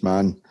round his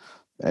man.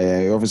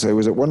 Obviously,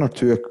 was it 1 or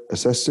 2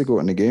 assists he got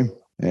in the game?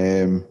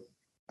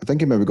 I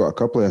think he maybe got a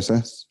couple of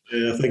assists.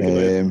 Yeah, I think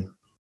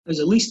there's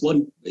at least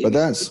one. But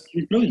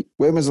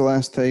when was the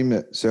last time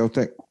that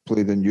Celtic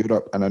played in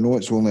Europe? And I know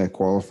it's only a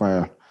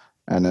qualifier,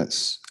 and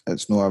it's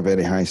not a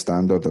very high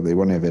standard, or they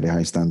weren't a very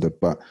high standard,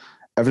 but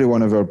every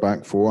one of our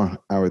back four,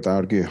 I would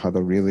argue, had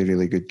a really,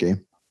 really good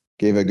game.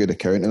 Gave a good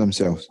account of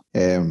themselves.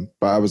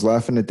 But I was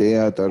laughing the day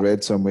I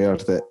read somewhere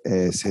that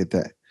said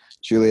that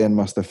Julian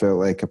must have felt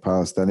like a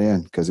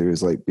Palestinian because he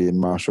was like being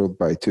marshalled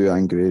by 2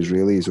 angry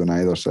Israelis on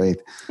either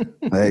side.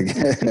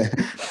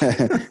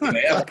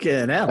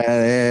 Fucking hell.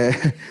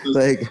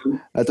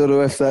 I don't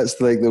know if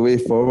that's like the way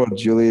forward.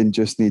 Julian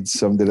just needs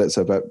somebody that's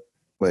a bit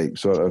like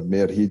sort of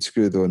more heat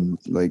screwed on,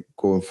 like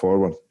going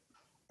forward.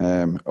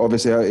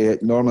 Obviously, he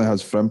normally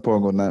has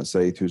Frimpong on that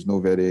side, who's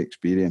not very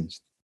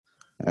experienced.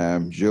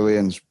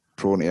 Julian's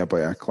prone to a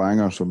bit of a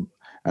clanger,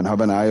 and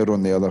having Ayer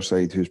on the other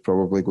side, who's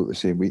probably got the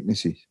same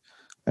weaknesses.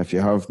 If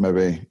you have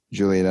maybe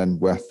Julian in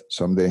with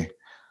somebody a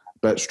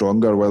bit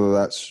stronger, whether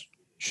that's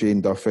Shane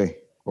Duffy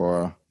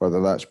or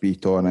whether that's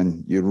Beaton,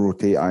 and you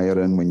rotate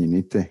Ayer in when you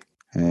need to.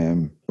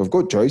 We've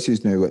got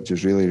choices now, which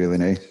is really, really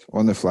nice,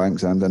 on the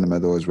flanks and in the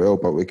middle as well,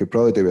 but we could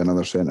probably do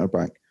another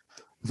centre-back.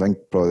 I think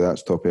probably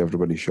that's top of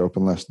everybody's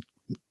shopping list.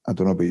 I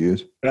don't know about you.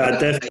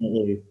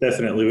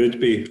 Definitely would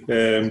be.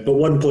 But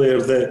one player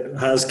that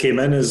has came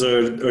in is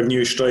our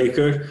new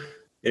striker.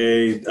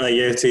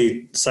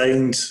 Ayeti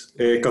signed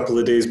a couple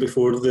of days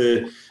before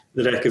the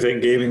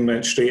Reykjavik game and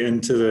went straight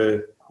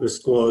into the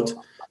squad.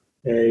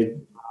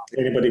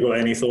 Anybody got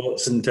any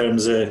thoughts in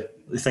terms of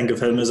think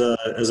of him as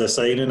a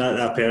signing?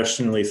 I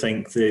personally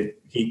think that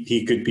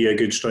he could be a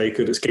good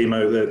striker. It's came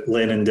out that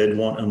Lennon did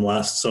want him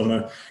last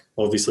summer,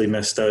 obviously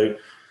missed out.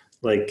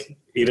 Like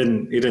he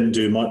didn't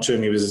do much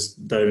and he was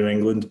down in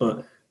England,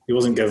 but he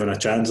wasn't given a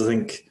chance. I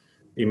think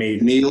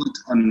he looked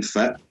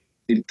unfit.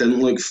 He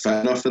didn't look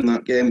fit enough in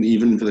that game,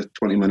 even for the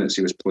 20 minutes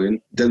he was playing.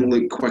 Didn't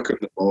look quick on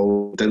the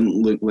ball. Didn't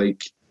look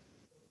like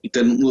he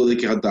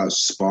had that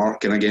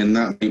spark. And again,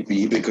 that might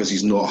be because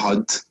he's not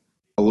had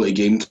a lot of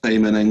game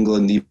time in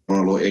England, even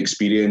a lot of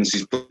experience.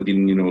 He's played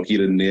in,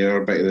 here and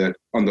there, a bit of the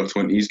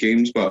under-20s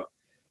games, but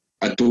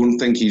I don't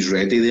think he's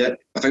ready yet.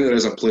 I think there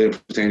is a player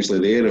potentially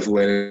there if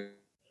Lennon,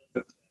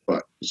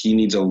 but he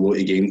needs a lot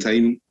of game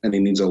time and he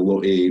needs a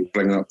lot of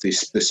bringing up the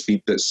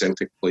speed that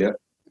Celtic play at.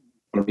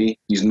 For me,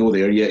 he's not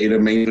there yet. He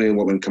reminds me of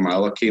when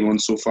Kamala came on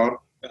so far.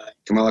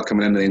 Kamala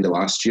coming in at the end of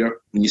last year.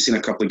 When you've seen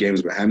a couple of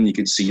games with him, you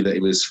could see that he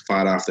was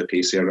far off the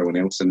pace of everyone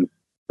else, and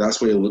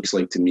that's what it looks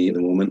like to me at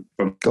the moment.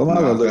 It's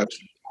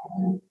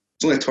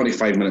only a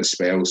 25-minute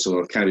spell, so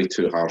it can't be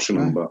too harsh on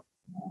him. But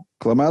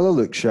Klamala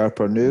looks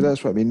sharper now,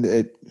 that's what I mean.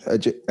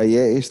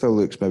 Ayeti still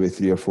looks maybe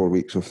 3 or 4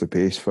 weeks off the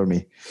pace for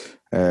me.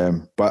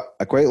 But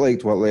I quite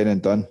liked what Lennon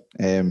done.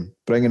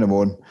 Bringing him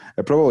on,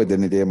 it probably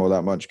didn't do him all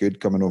that much good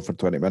coming on for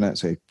 20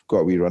 minutes. He got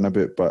a wee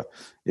runabout, but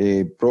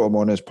he brought him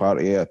on as part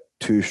of a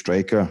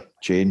 2-striker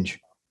change,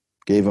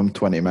 gave him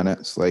 20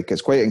 minutes. Like,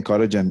 it's quite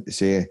encouraging to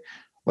say,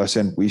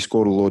 listen, we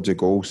score loads of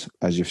goals,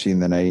 as you've seen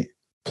the night,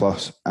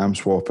 plus I'm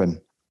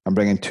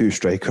bringing 2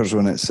 strikers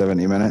on at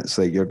 70 minutes.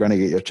 Like, you're going to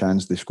get your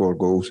chance to score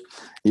goals,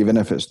 even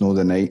if it's not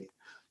the night.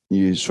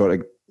 You sort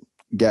of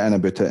get in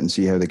about it and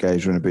see how the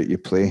guys run about you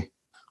play,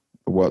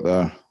 what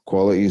their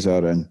qualities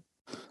are, and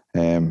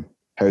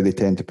how they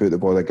tend to put the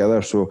ball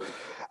together. So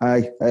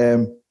I've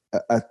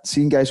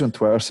seen guys on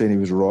Twitter saying he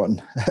was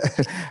rotten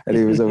and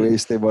he was a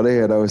waste of money,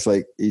 and I was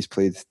like, he's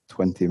played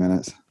 20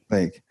 minutes.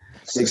 Like,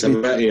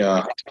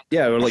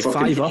 yeah, we're like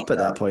 5 up at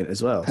that point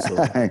as well.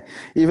 So.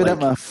 Even at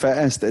my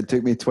fittest, it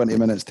took me 20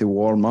 minutes to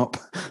warm up.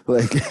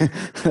 Like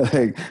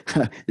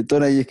you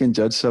don't know, you can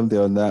judge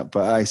somebody on that.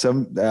 But I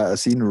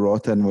seen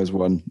rotten was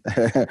one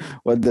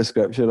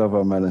description of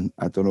him, and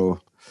I don't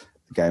know.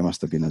 The guy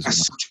must have been as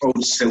such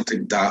old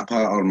Celtic dat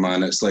pattern,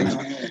 man. It's like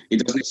he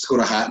doesn't score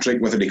a hat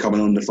trick without he coming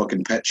on the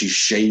fucking pitch. He's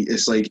shite.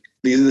 It's like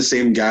these are the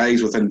same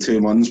guys within 2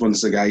 months.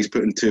 Once the guy's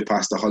putting 2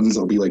 past the Huns,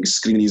 they'll be like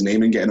screaming his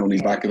name and getting on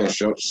his back of their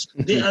shirts.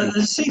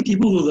 The same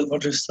people that were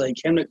just like,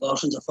 Henrik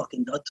Larsson's a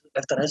fucking dud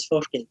after his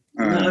first game.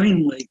 You know what I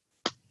mean? Like,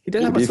 he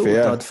did have a total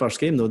dud first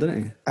game though,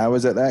 didn't he? I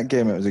was at that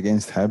game. It was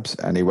against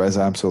Hibs, and he was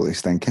absolutely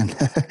stinking.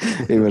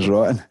 He was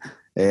rotten.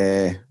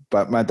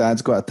 But my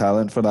dad's got a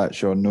talent for that.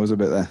 Sean knows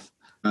about this.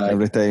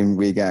 Every time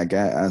we get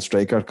a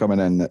striker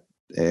coming in,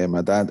 if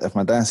my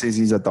dad says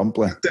he's a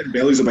dumpling,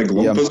 Belly's a big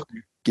lump.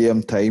 Give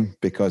him time,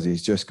 because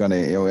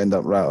he'll end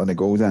up rattling the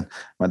goals in.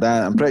 My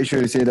dad, I'm pretty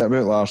sure he said that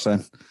about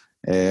Larsson.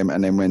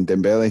 And then when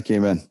Dembele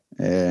came in,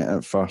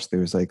 at first. He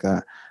was like,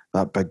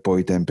 that big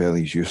boy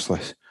Dembele's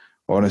useless.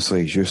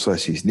 Honestly, he's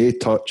useless. He's no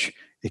touch.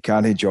 He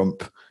can't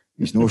jump.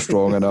 He's no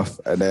strong enough.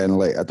 And then,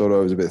 like, I don't know,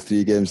 it was about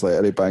 3 games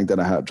later, he banged in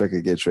a hat-trick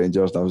against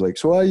Rangers. And I was like,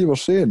 so you were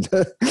saying?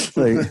 But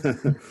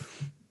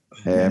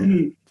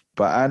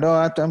I know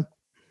I'm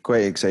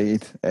quite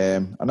excited.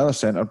 Another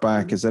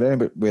centre-back. Is there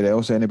anywhere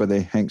else anybody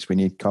thinks we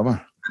need cover?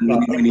 We're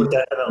definitely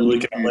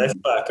looking at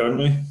left-back, aren't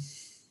we?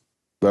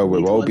 Well,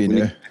 we'll all be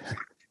now.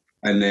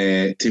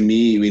 And to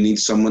me, we need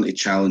someone to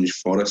challenge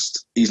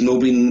Forrest. He's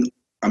not been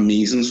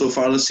amazing so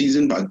far this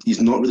season, but he's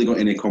not really got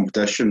any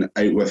competition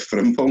out with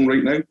Frimpong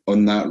right now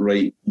on that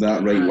right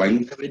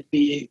wing. It would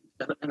be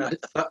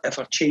if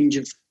a change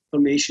of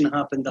formation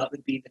happened, that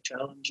would be the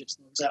challenge. It's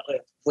not exactly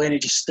when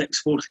it just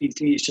sticks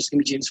 4-3-3. It's just going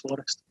to be James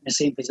Forrest in the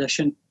same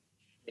position.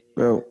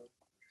 Well,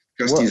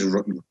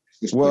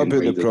 what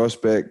about the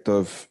prospect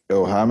of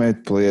El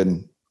Hamid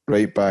playing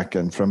right back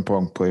and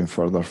Frimpong playing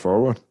further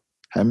forward?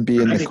 Him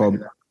being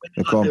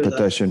the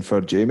competition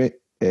for Jamesy,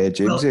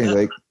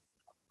 like.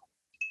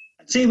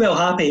 I'd say well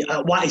happy.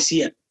 I want to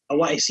see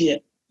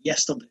it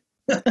yesterday.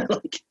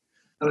 Like,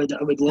 I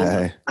would love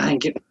it. I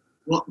think it would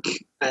work,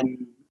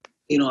 and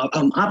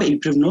I'm happy to be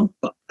proven wrong,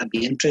 but I'd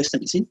be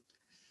interested to see.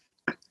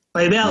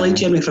 By the way, I like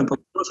Jeremy Frimpong.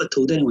 I don't know if I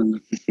told anyone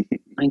that.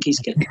 I think he's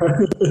good.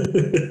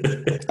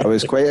 I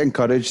was quite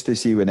encouraged to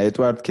see when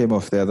Edward came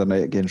off the other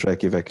night against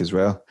Reykjavik as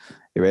well.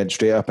 He went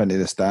straight up into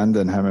the stand,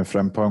 and him and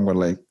Frimpong were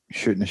like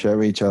shooting the shit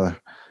with each other.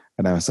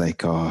 And I was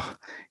like, oh,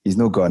 he's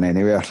not gone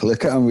anywhere.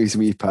 Look at him, he's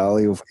wee pal.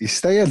 He's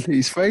staying,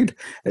 he's fine.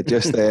 It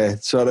just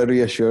sort of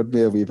reassured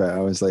me a wee bit. I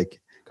was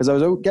like, because I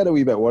was getting a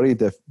wee bit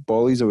worried if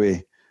Boli's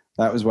away.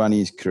 That was one of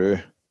his crew.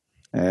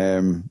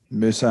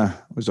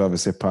 Musa was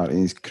obviously part of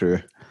his crew.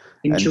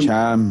 And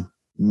Cham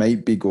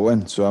might be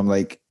going. So I'm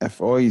like, if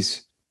all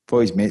his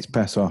mates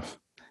piss off,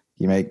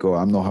 he might go,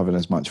 I'm not having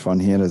as much fun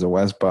here as I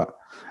was. But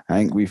I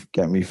think we've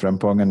got me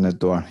Frimpong in the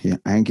door. I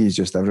think he's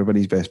just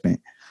everybody's best mate.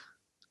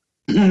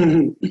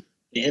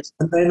 Yes.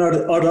 And then our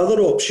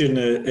other option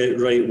at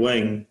right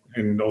wing,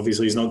 and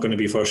obviously he's not going to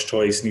be first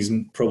choice, and he's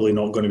probably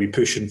not going to be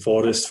pushing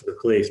Forrest for the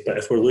place. But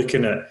if we're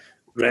looking at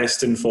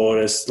resting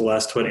Forrest the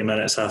last 20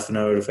 minutes, half an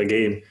hour of a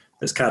game,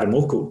 it's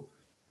Karamoko.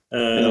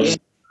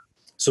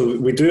 So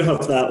we do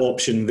have that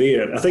option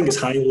there. I think it's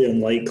highly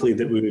unlikely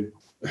that we would.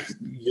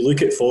 You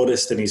look at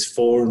Forrest and his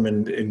form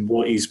and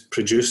what he's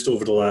produced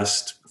over the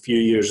last few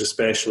years,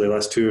 especially the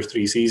last 2 or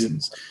 3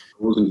 seasons.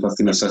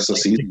 15 assists a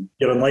season.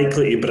 You're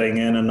unlikely to bring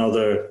in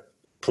another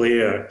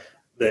player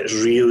that's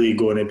really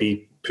going to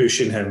be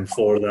pushing him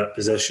for that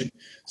position.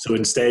 So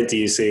instead, do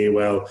you say,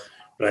 well,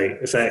 right,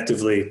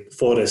 effectively,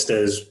 Forrest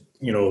is,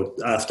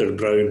 after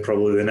Brown,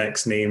 probably the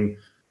next name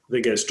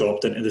that gets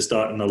dropped into the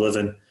starting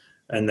 11.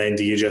 And then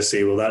do you just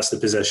say, well, that's the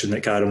position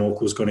that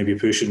Karamoko is going to be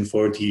pushing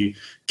for? Do you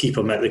keep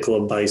him at the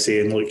club by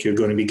saying, look, you're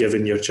going to be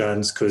given your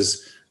chance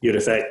because you're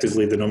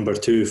effectively the number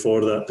 2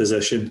 for that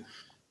position?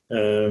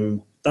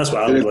 That's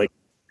what I would like.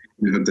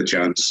 You had the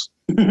chance.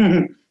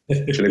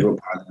 Should I go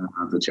Paddy and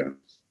have the chance?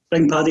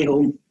 Bring Paddy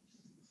home.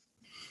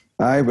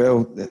 Aye,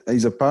 well,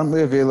 he's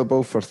apparently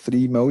available for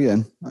 3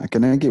 million. I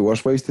can think of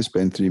worse ways to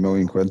spend 3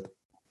 million quid.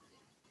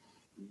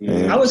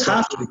 I was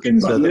half joking,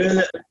 but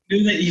now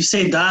that you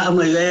said that, I'm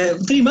like,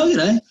 3 million,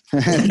 eh?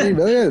 3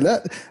 million,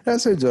 that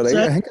sounds all right.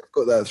 I think I've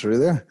got that through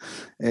there.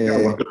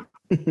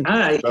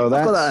 Aye. Well,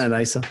 I've got that in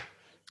ISA.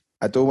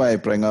 I don't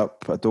want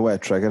to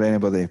trigger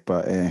anybody,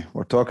 but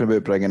we're talking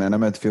about bringing in a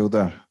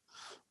midfielder.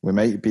 We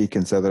might be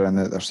considering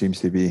that there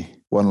seems to be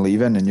one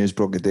leaving, and news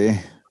broke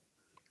today.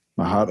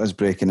 My heart is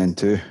breaking in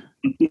two.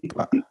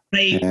 But,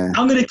 right,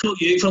 I'm going to call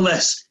you out for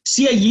this.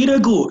 See, a year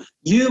ago,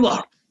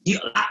 that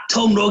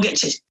Tom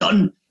Rogic is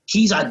done.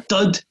 He's a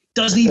dud.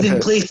 Doesn't even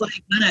play 5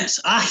 minutes.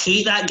 I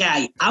hate that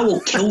guy. I will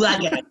kill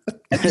that guy.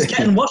 If he's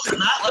getting worse than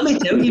that, let me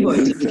tell you,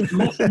 boys. He's getting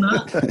worse than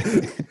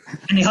that.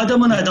 And he had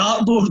him on a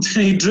dartboard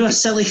and he drew a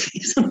silly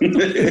face.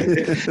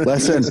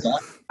 Listen,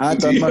 I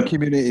done my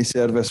community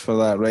service for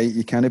that, right?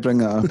 You can't bring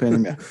that up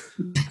anymore.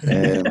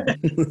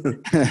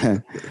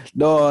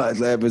 No,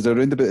 it was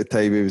around about the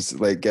time he was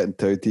like getting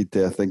touted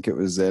to, I think it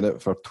was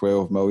Zenit for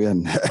 12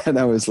 million. And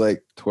I was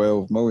like,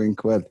 12 million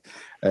quid.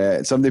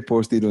 Somebody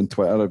posted on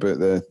Twitter about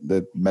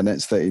the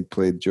minutes that he'd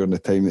played during the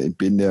time that he'd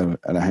been there,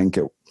 and I think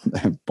it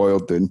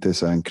boiled down to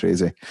something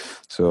crazy.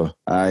 So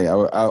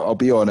I'll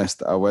be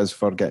honest, I was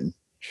for getting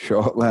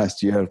shot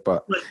last year,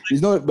 but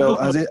he's not. Well,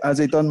 has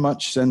he done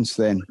much since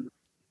then?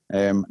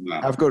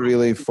 I've got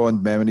really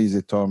fond memories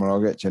of Tom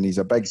Rogic, and he's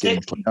a big game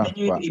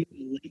player.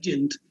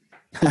 Legend.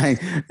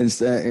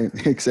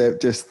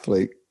 Except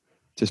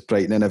just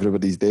brightening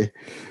everybody's day.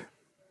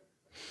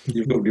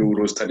 You've got real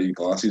rose-tinted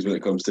glasses when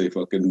it comes to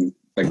fucking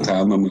Big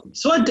Tam.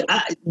 So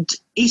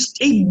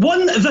he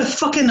won the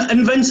fucking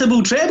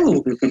invincible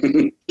treble.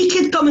 He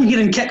could come in here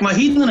and kick my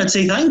head and I'd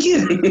say thank you.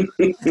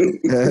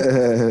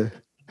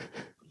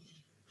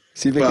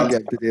 See if I can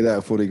get to do that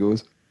before he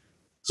goes.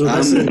 So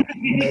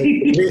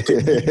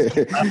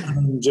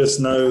just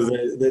now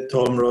that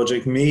Tom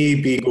Rogic may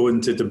be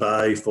going to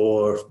Dubai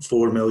for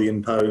 £4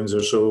 million or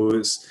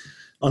so.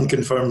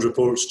 unconfirmed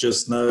reports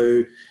just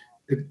now.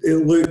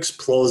 It looks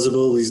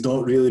plausible. He's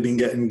not really been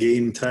getting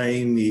game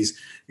time. He's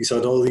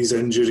had all these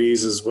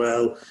injuries as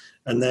well.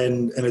 And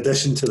then in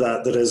addition to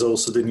that, there is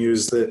also the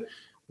news that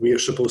we are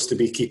supposed to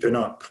be keeping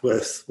up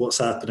with what's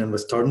happening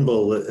with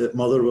Turnbull at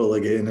Motherwell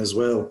again as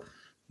well.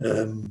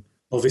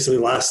 Obviously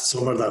last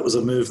summer that was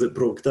a move that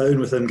broke down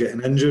with him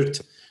getting injured,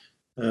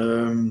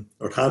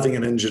 or having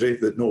an injury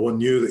that no one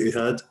knew that he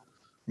had,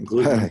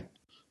 including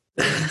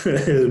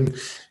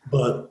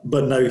but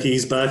now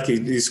he's back.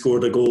 He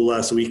scored a goal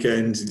last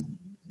weekend.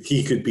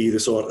 He could be the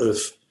sort of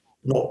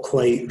not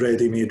quite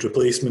ready-made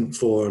replacement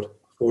for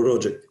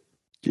Rogic.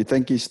 Do you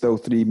think he's still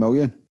 3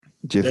 million?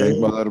 Do you think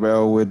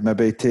Motherwell would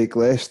maybe take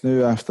less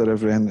now after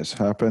everything that's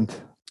happened?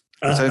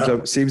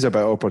 It seems a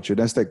bit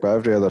opportunistic, but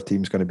every other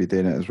team's going to be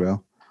doing it as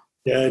well.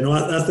 Yeah, no,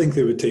 I think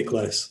they would take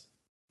less.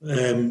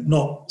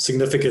 Not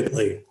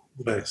significantly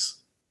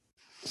less.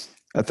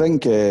 I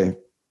think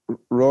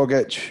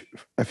Rogic,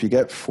 if you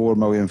get 4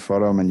 million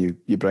for him and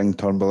you bring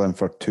Turnbull in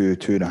for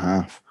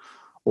 2.5,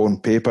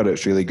 on paper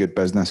it's really good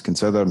business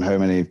considering how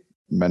many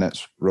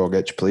minutes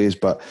Rogic plays,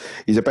 but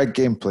he's a big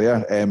game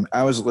player.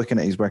 I was looking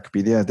at his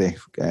Wikipedia today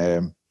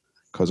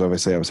because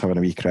obviously I was having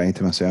a wee cry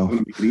to myself.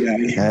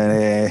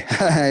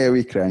 A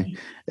wee cry.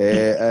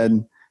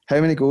 And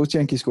how many goals do you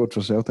think he scored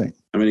for Celtic?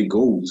 How many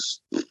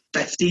goals?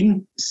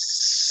 15?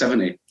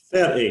 70.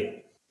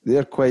 30.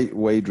 They're quite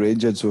wide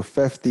ranging, so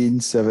 15,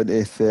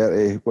 70,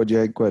 30. What do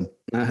you think, Quinn?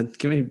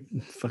 Give me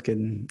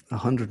fucking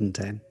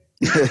 110.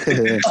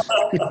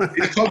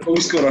 He's top goal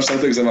scorer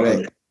Celtic's ever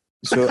had.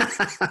 So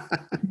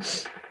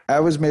I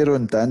was more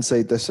on Dan's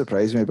side. This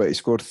surprised me, but he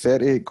scored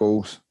 38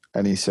 goals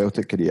in his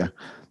Celtic career.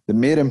 The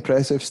more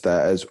impressive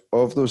stat is,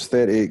 of those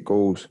 38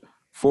 goals,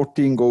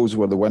 14 goals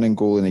were the winning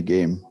goal in the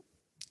game.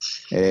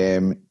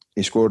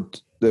 He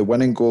scored the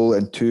winning goal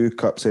in 2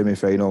 cup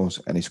semi-finals,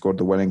 and he scored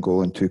the winning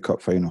goal in 2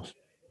 cup finals.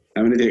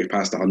 How many did he get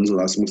past 100?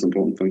 That's the most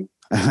important thing.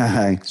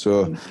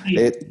 So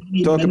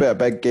talk about a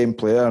big game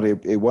player.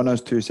 He won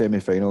us 2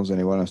 semi-finals and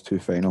he won us 2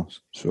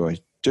 finals. So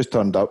he just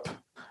turned up.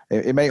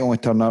 He might only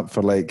turn up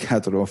for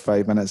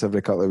 5 minutes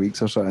every couple of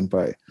weeks or something,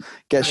 but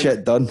get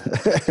shit done.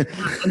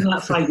 In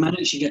that 5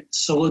 minutes, you get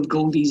solid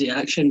gold easy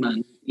action,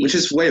 man. Which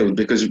is wild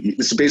because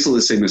it's basically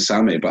the same as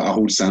Sammy, but I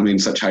hold Sammy in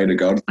such high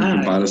regard in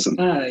comparison.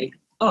 Aye.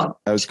 Oh,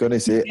 I was going to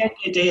say, at the end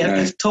of the day,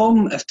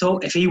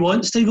 if he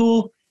wants to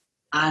go,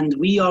 and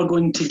we are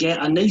going to get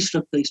a nice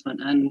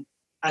replacement, and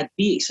I'd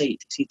be excited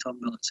to see Tom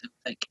Rogic.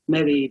 Like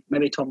maybe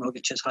Tom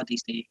Rogic has had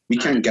his day. We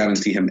can't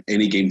guarantee him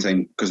any game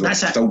time because we're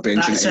still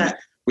benching.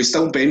 We're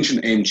still benching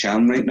M.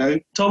 Chan right now.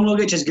 Tom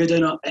Rogic is good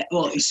enough.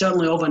 Well, he's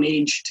certainly of an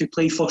age to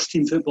play first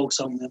team football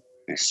somewhere.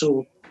 Yeah.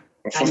 So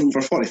for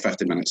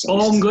 40-50 minutes.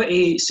 All I'm going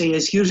to say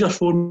is here's your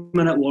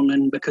 4-minute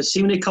warning, because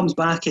see when he comes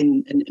back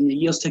in the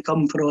years to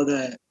come for all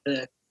the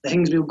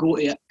things we'll go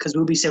to, because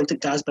we'll be Celtic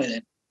Daz by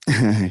then.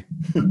 And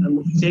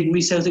we'll be taking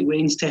wee Celtic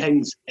Waynes to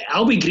things.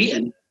 I'll be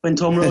greeting when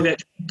Tom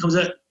Rogic comes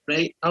out,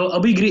 right? I'll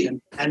be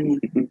greeting.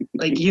 And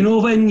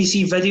when you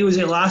see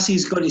videos of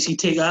lassies going to see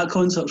Take That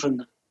concerts from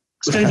that.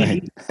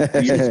 Screaming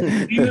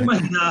my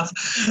laugh.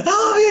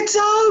 Oh, it's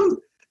Tom!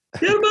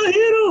 You're my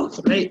hero!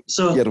 Right,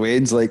 so your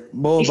Wayne's like,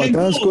 Mom, my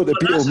dad's got the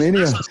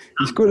Beatlemania.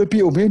 He's got the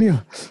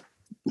Beatlemania.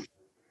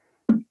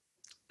 It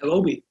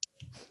will be.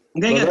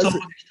 I'm going to get a Tom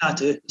Rogic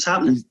tattoo. It's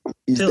happening.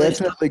 He's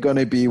definitely going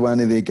to be one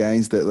of the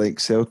guys that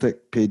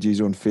Celtic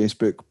pages on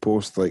Facebook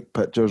post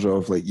pictures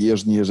of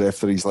years and years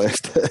after he's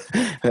left.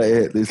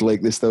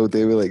 They still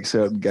do with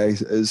certain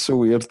guys. It's so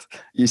weird.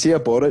 You see a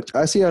Boric,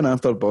 I see an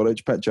after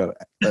Boric picture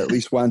at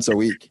least once a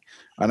week,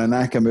 and a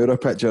Nakamura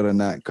picture in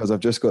that, because I've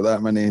just got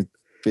that many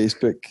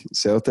Facebook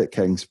Celtic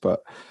kings.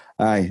 But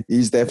aye,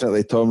 he's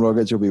definitely, Tom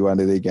Rogic will be one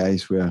of the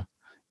guys where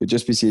you'll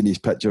just be seeing his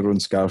picture on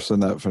scarves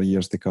and that for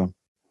years to come.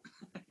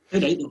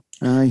 Right, though.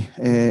 Aye.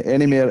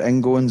 Any more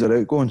ingoings or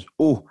outgoings?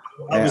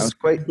 I was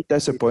quite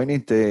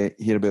disappointed to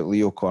hear about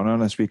Leo Connor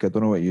this week. I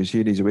don't know what you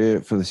hear. He's away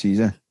for the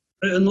season.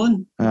 Out on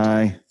loan?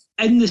 Aye.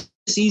 In the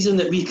season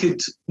that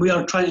we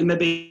are trying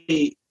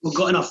to we've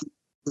got enough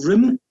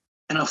room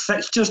in our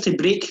fixtures to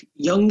break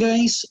young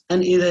guys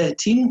into the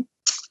team.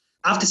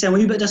 I have to say I'm a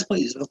wee bit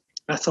disappointed as well.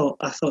 I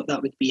thought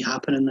that would be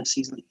happening this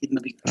season.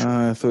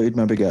 I thought he'd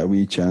maybe get a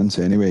wee chance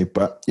anyway,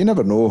 but you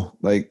never know.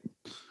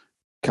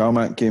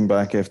 Calmack came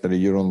back after a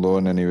year on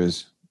loan and he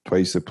was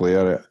twice the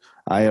player.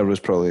 Ayer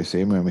was probably the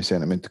same when we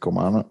sent him into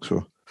Kilmarnock.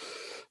 So,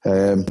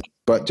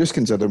 but just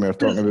considering we're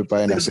talking about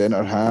buying a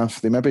centre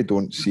half, they maybe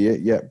don't see it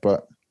yet,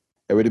 but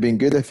it would have been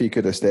good if he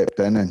could have stepped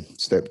in and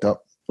stepped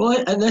up.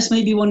 Well, this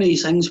might be one of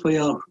these things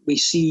where we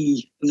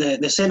see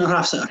the centre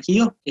halves that are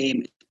here,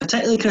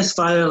 particularly Chris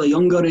Fire, the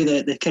younger,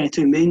 the kind of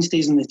two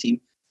mainstays in the team.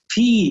 If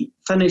he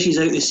finishes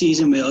out the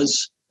season with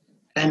us,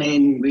 and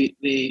then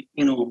we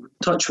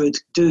touch wood,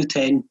 do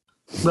 10.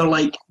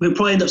 We'll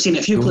probably end up seeing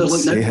a few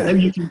players now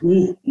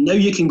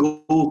you can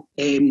go.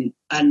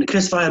 And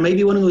Chris Fire might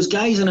be one of those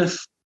guys, and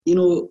if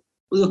Leo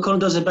Connor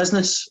does the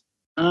business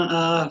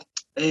where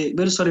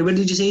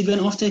did you say he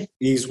went off to?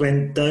 He's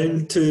went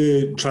down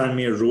to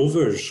Tranmere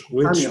Rovers,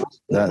 which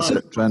that's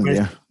it,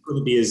 Tranmere.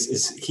 going to be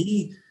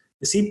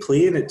is he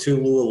playing at too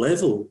low a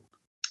level?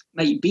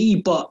 Might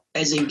be, but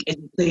is he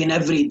playing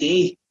every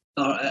day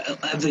or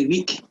every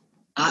week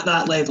at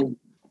that level?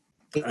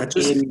 I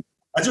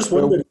just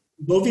wonder.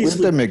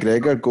 Obviously, where did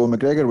McGregor go?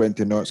 McGregor went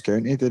to Notts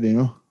County, did he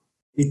know?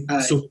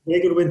 So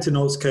McGregor went to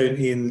Notts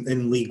County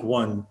in League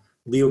One.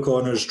 Leo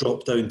Connors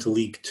dropped down to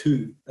League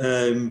Two.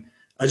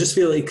 I just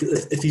feel like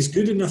if he's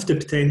good enough to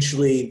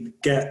potentially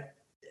get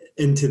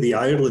into the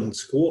Ireland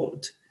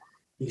squad,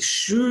 he's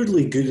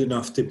surely good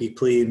enough to be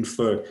playing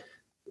for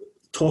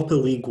top of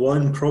League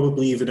One,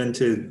 probably even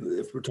into,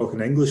 if we're talking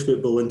English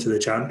football, into the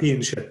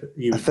Championship.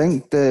 I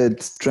think did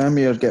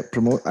Tranmere get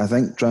promoted? I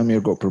think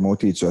Tranmere got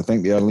promoted, so I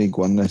think they are League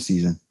One this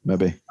season,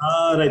 maybe.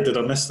 Right. Did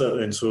I miss that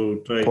then?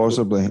 So right.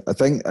 Possibly. I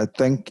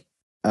think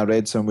I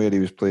read somewhere he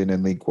was playing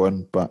in League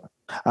One, but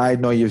I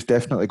know you've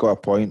definitely got a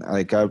point.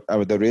 Like I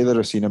would have rather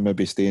have seen him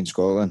maybe stay in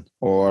Scotland,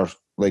 or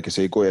like I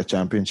say, go to a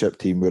Championship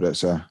team where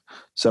it's a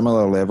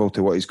similar level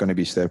to what he's going to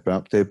be stepping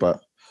up to.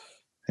 But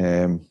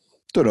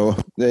don't know.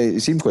 He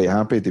seemed quite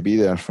happy to be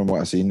there from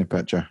what I see in the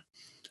picture.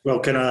 Well,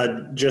 can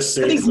I just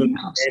say for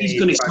any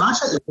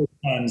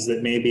fans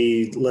that may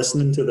be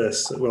listening to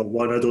this, well,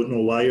 one, I don't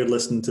know why you're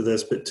listening to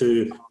this, but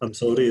two, I'm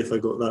sorry if I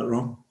got that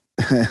wrong.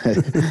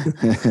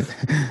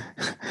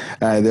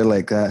 They're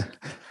like that.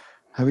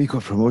 How we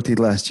got promoted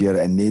last year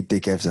and nobody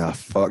gives a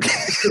fuck.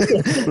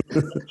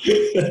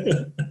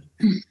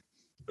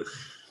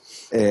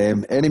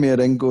 Any more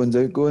ingoings,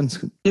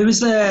 outgoings? Who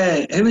was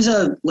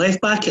a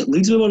left back at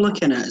Leeds we were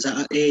looking at? Is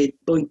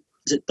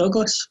it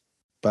Douglas?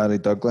 Barry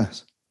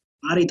Douglas.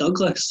 Barry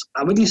Douglas.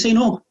 I wouldn't say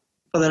no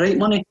for the right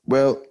money.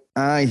 Well,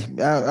 I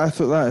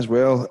thought that as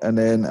well, and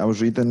then I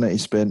was reading that he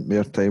spent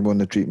more time on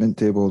the treatment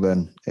table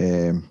than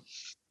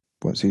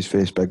what's his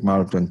face, Big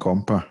Marvin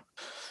Comper.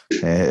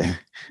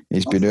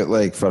 He's been out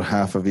like for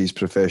half of his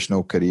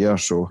professional career,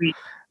 so.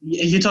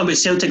 You talking about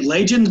Celtic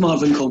legend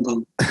Marvin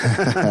Comper?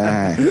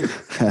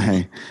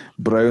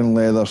 Brown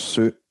leather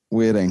suit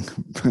wearing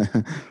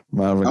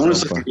Marvin Comper. I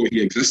honestly forgot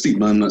he existed,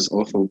 man. That's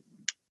awful.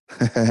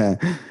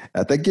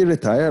 I think he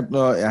retired.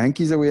 No, I think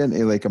he's away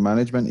into like a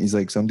management. He's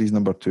like somebody's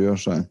number 2 or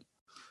something.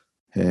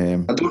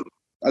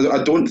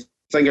 I don't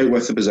think out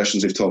with the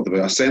positions we've talked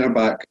about. A centre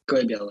back,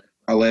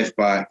 a left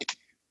back,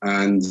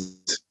 and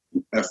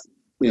if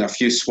a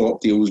few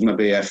swap deals.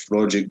 Maybe if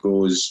Rogic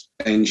goes,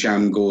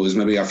 Encham goes,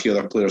 maybe a few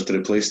other players to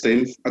replace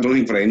them. I don't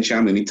think for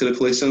Encham they need to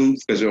replace him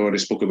because we already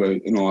spoke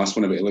about last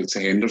one about like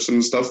Henderson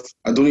and stuff.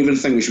 I don't even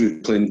think we should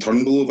be playing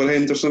Turnbull over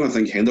Henderson. I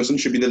think Henderson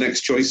should be the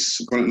next choice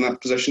going in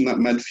that position, that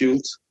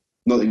midfield.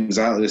 Not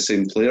exactly the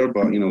same player,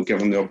 but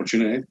give him the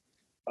opportunity.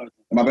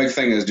 My big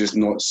thing is just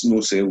no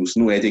sales,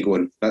 no Eddie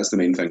going. That's the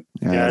main thing.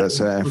 Yeah, that's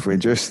it.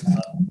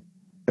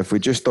 If we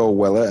just all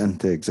will it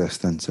into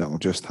existence, it'll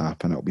just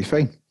happen. It'll be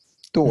fine.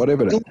 Don't worry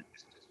about it.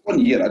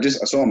 1 year.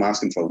 That's all I'm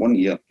asking for. 1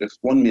 year. Just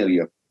 1 more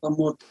year.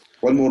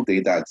 One more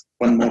day, Dad.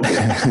 1 more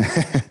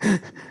day.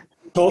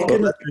 Talking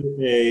about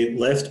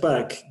left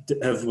back,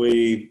 have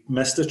we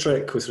missed a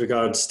trick with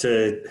regards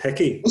to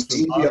Hickey? What's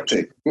easy up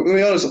to? To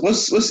be honest,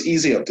 what's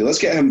easy up to? Let's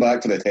get him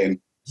back for the 10.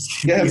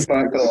 Get him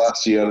back for the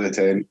last year of the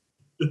 10.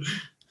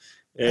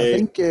 I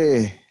think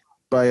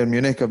Bayern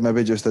Munich have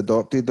maybe just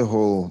adopted the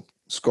whole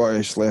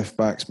Scottish left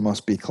backs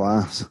must be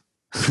class.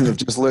 They've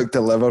just looked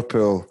at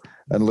Liverpool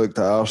and looked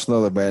at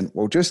Arsenal and went,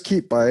 we'll just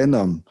keep buying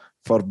them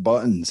for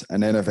buttons,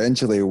 and then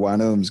eventually one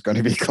of them's going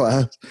to be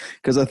class.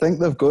 Because I think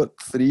they've got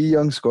 3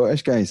 young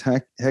Scottish guys.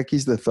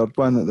 Hickey's the 3rd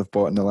one that they've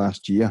bought in the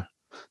last year.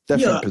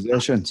 Different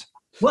positions.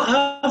 What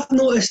I've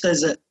noticed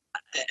is that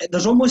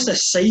there's almost a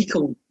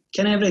cycle,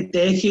 kind of every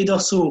decade or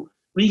so,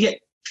 we get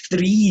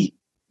 3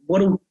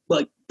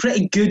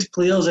 pretty good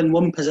players in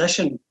one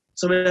position.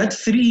 So we had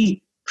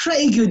 3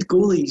 pretty good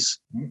goalies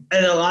in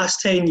the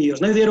last 10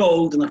 years. Now they're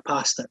all old and they're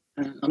past it.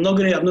 I'm not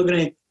going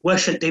to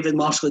wish that David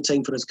Marshall had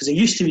signed for us because he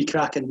used to be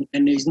cracking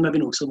and he's maybe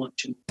not so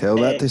much. Tell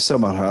that to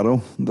Summer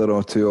Harrow. They're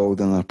all too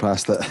old and they're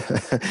past it.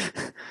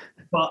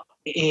 But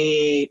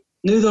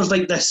now there's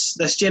like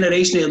this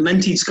generation of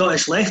minted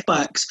Scottish left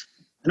backs,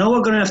 and all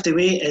we're going to have to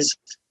wait is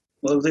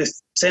the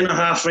centre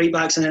half, right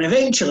backs, and then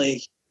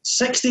eventually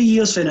 60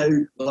 years from now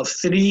we'll have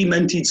 3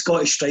 minted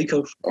Scottish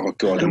strikers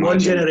in one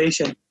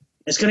generation.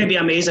 It's going to be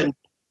amazing.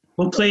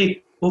 We'll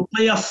play a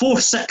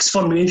 4-6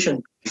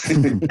 formation,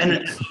 and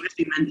it'll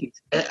be minted.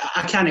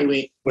 I can't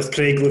wait. With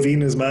Craig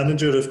Levein as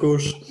manager, of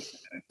course.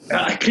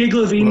 Craig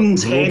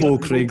Levein's head.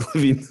 Craig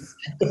Levein.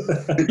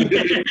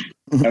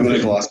 I'm in a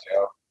glass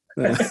jar.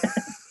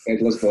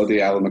 Headless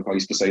body, Alan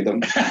McCoy's beside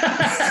him.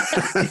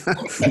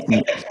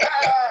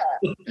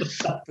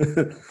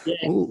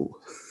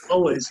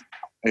 Always.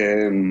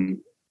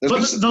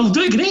 But they'll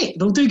do great.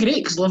 They'll do great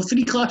because they'll have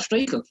 3 class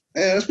strikers.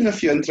 There's been a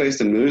few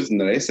interesting moves in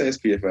the rest of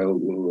SPFL.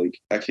 Like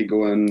Hickey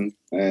going,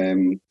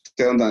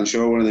 Dan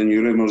Shaw, one of the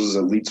new rumours is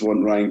that Leeds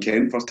want Ryan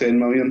Kent for 10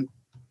 million.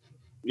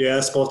 Yeah,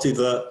 I spotted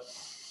that.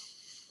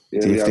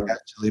 Yeah, if they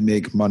actually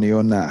make money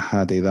on that,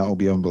 Haddy, that'll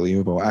be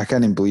unbelievable. I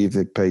can't even believe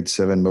they paid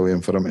 7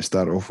 million for him to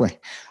start off with.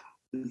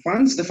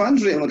 The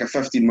fans rate him like a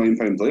 £15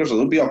 million player, so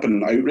they'll be up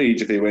in an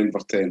outrage if he went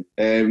for 10.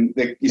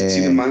 You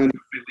see the manager,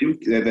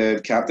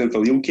 the captain for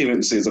Lille came out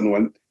and says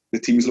the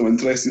team's not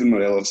interested in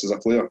Morelos as a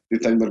player. They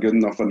think they're good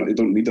enough and they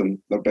don't need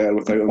him. They're better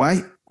without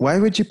him. Why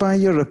would you buy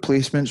your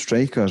replacement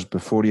strikers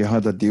before you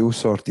had a deal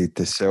sorted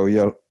to sell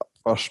your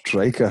first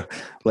striker?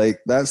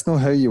 Like, that's not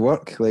how you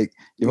work. Like,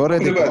 you've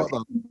already got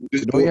them.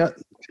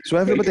 So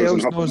everybody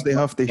else knows they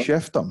have to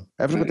shift him.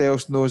 Everybody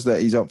else knows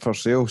that he's up for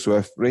sale. So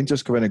if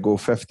Rangers come in and go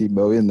 50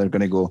 million, they're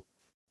going to go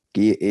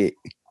gate 8.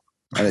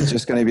 And it's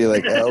just going to be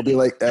like it'll be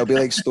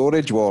like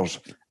Storage Wars.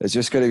 It's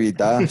just going to be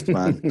daft,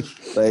 man.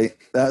 Like,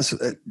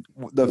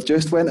 they've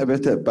just went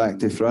about it back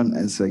to front.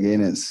 It's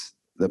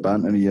the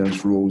banter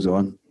years rolls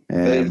on.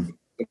 Talking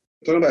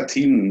about a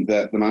team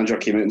that the manager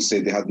came out and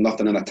said they had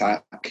nothing in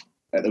attack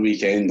at the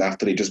weekend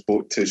after he just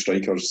bought 2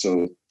 strikers.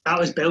 So that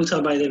was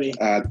Belter, by the way. It's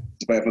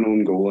a bit of an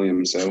own goalie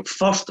himself.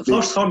 First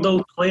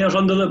hurdle, players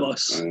under the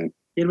bus.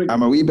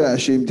 I'm a wee bit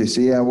ashamed to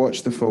say I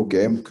watched the full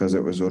game because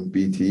it was on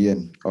BT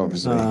and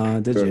obviously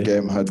their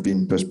game had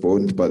been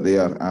postponed, but they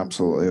are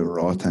absolutely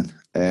rotten.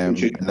 And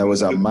there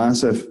was a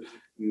massive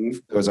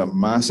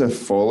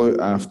fallout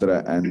after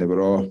it, and they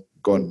were all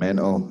gone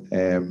mental.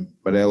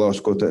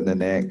 Morelos got it in the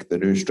neck, the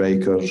new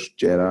strikers,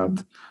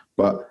 Gerrard.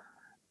 But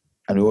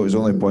I know it was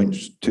only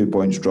 2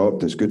 points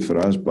dropped. It's good for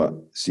us, but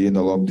seeing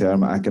the long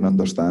term, I can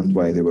understand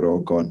why they were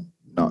all gone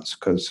nuts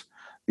because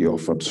they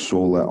offered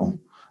so little.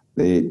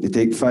 They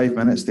take 5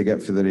 minutes to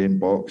get through the rain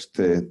box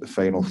to the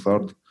final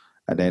third,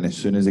 and then as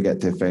soon as they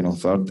get to the final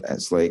third,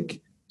 it's like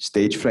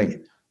stage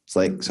fright. It's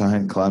like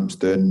something clamps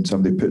down,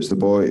 somebody puts the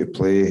ball out of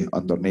play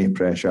under no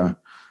pressure.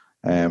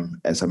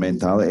 It's a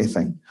mentality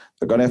thing.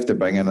 They're going to have to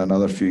bring in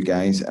another few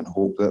guys and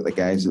hope that the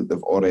guys that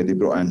they've already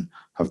brought in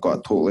have got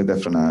a totally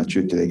different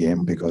attitude to the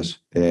game because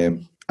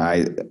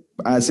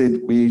I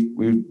said we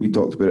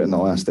talked about it in the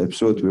last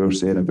episode. We were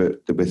saying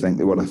about did we think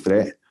they were a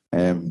threat?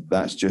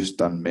 That's just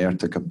done more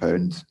to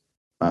compound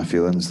my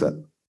feelings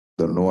that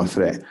they're not a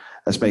threat.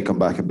 This might come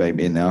back and bite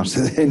me in the arse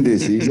at the end of the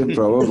season,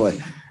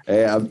 probably.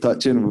 I'm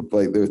touching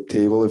like the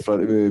table in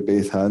front of me with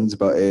both hands,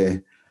 but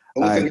the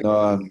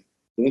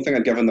only thing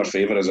I'd give in their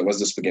favour is it was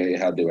the spaghetti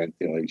head they went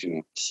to, like, you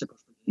know.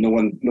 No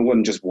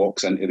one just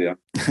walks into there.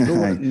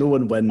 No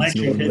one wins.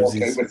 No one walk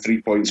out with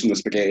 3 points from the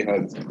spaghetti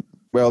head.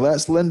 Well,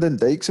 that's Lyndon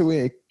Dykes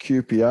away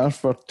to QPR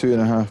for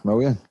 $2.5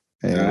 million.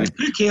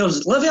 Who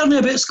cares? Live earning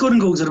about scoring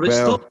goals or about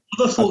stop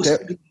other folks.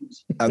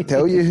 I'll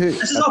tell you who.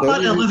 This is not part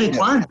of the Livy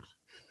plan.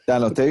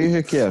 Dan, I'll tell you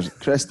who cares.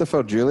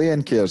 Christopher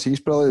Julian cares. He's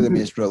probably the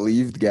most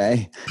relieved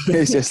guy.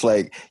 He's just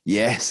like,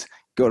 yes,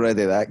 got rid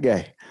of that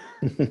guy.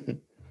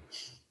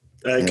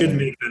 It could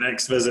make the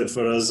next visit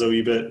for us a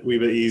wee bit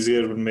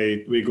easier when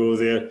we go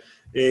there.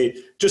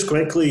 Just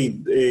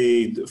quickly,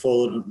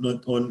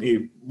 following on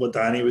to what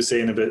Danny was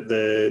saying about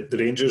the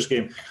Rangers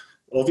game.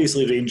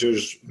 Obviously,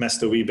 Rangers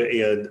missed a wee bit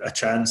of a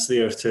chance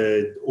there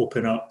to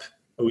open up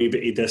a wee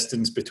bit of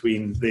distance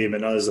between them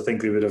and us. I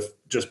think they would have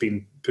just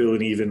been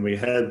pulling even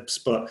with Hibs,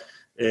 but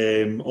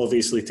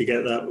obviously to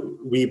get that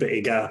wee bit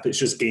of gap, it's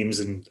just games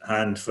in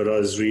hand for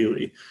us,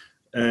 really.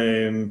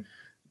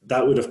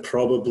 That would have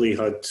probably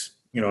had,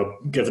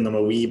 given them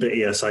a wee bit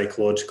of a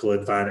psychological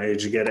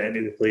advantage. You get it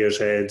into the players'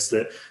 heads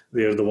that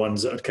they're the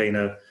ones that are kind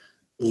of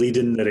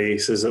leading the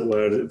race, as it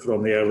were,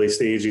 from the early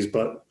stages.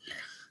 But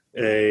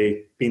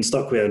being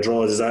stuck with a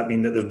draw, does that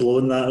mean that they've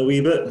blown that a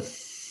wee bit?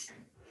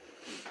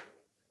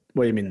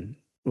 What do you mean?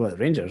 What,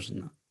 Rangers?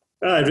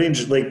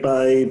 Rangers, but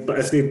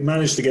if they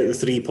managed to get the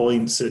 3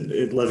 points at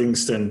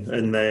Livingston,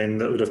 and then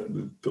that would have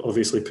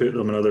obviously put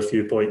them another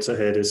few points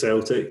ahead of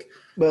Celtic.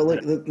 Well,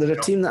 they're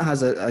a team that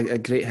has a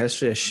great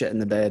history of shit in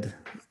the bed,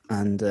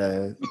 and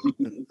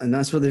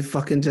that's what they've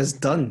fucking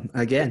just done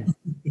again.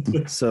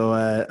 So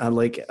I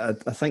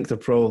think they'll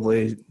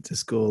probably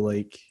just go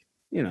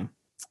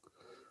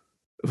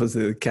was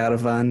the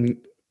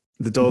caravan.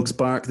 The dogs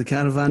bark, the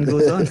caravan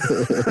goes on.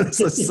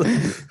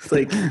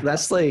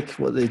 That's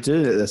what they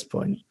do at this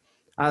point.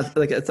 I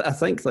think I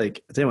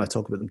don't want to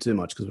talk about them too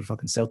much because we're a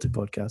fucking Celtic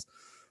podcast.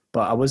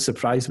 But I was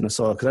surprised when I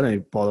saw it because I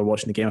didn't bother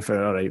watching the game. I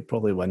figured, all right,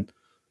 probably win.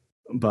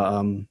 But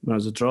when it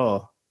was a draw,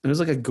 and it was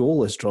like a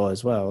goalless draw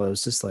as well. It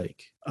was just why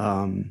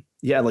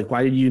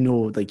do you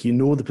know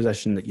the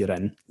position that you're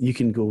in? You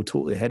can go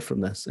totally ahead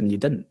from this, and you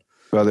didn't.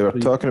 Well, they were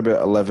talking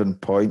about 11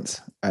 points,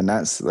 and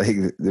that's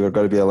they were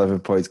going to be 11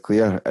 points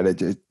clear,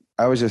 and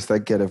I was just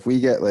thinking if we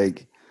get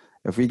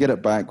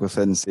it back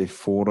within say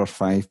 4 or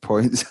 5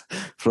 points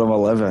from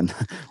 11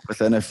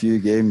 within a few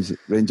games,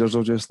 Rangers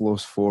will just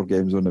lose 4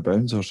 games on the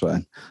bounce or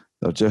something.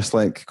 They're just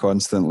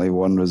constantly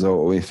one result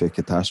away from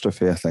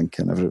catastrophe, I think,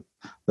 and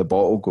the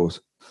bottle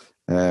goes.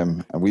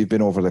 And we've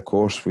been over the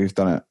course. We've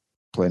done it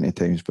plenty of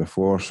times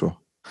before. So,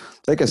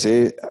 like I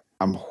say,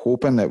 I'm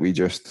hoping that we've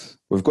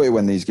got to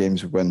win these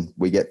games when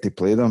we get to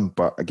play them.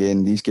 But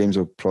again, these games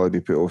will probably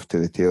be put off to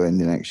the tail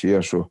end of next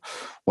year. So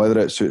whether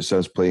it suits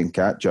us playing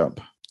catch up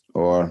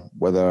or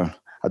whether,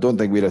 I don't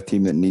think we're a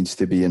team that needs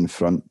to be in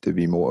front to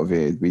be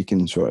motivated. We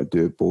can sort of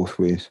do it both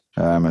ways,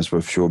 as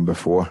we've shown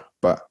before.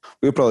 But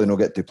we'll probably not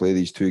get to play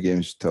these 2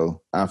 games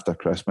till after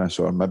Christmas,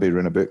 or maybe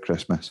around about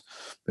Christmas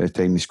by the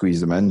time they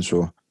squeeze them in.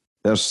 So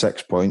there's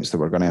 6 points that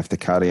we're going to have to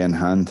carry in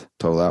hand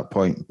till that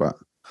point. But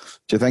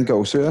do you think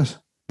it'll suit us,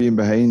 being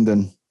behind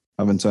and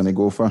having something to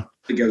go for?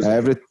 It gives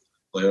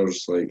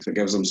players, like, it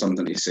gives them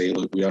something to say.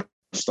 Look, we are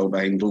still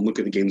behind. Don't look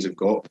at the games we've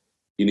got.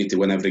 You need to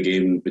win every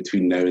game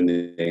between now and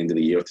the end of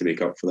the year to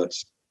make up for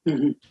this.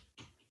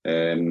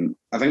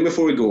 I think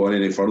before we go on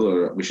any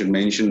further, we should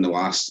mention the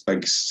last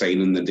big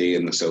signing of the day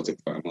in the Celtic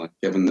family,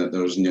 given that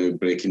there's now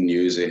breaking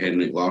news of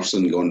Henrik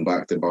Larsson going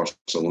back to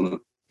Barcelona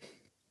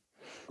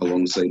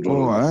alongside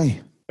Ronald. Oh,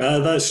 aye.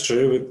 That's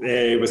true.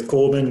 With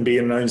Coleman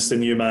being announced the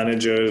new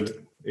manager of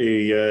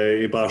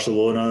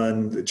Barcelona,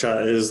 and the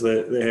chat is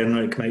that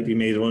Henrik might be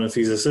made one of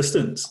his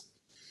assistants.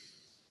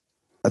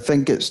 I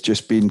think it's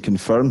just been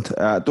confirmed.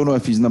 I don't know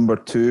if he's number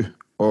 2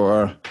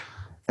 or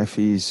if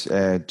he's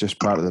just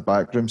part of the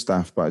backroom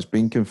staff, but it's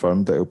been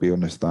confirmed that he'll be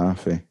on the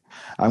staff.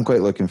 I'm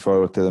quite looking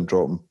forward to them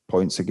dropping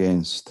points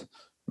against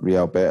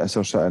Real Betis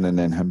or something, and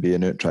then him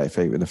being out trying to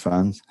fight with the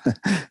fans.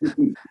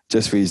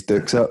 Just for his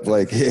dukes up,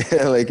 like he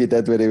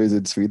did when he was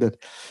in Sweden.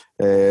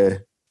 No,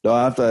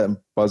 after I'm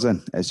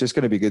buzzing. It's just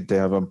going to be good to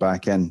have him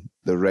back in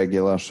the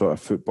regular sort of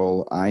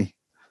football eye.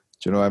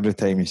 Do you know, every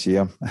time you see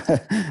him,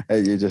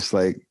 you're just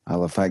like, I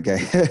love that guy.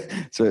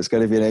 So it's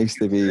going to be nice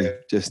to be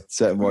just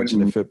sitting watching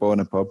the football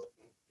in a pub.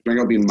 I think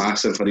it'll be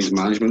massive for his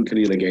management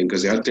career again,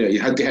 because he had to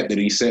hit the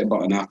reset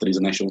button after his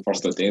initial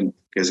first attempt,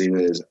 because he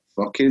was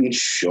fucking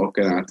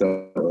shocking at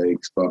it.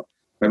 But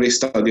maybe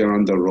studying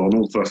under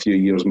Ronald for a few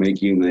years might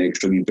give him the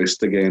extra wee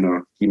boost again,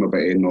 or give him a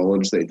bit of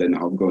knowledge that he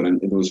didn't have going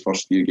into those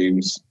first few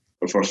games,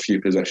 or first few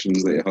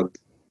positions that he had.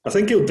 I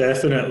think he'll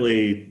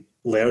definitely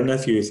learn a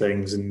few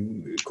things,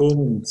 and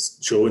Coleman's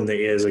shown that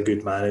he is a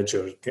good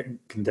manager,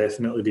 can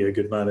definitely be a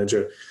good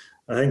manager.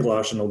 I think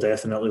Larsson will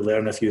definitely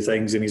learn a few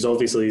things, and he's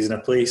in a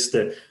place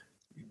that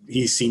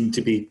he seemed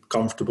to be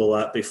comfortable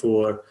at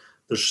before.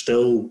 There's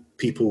still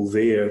people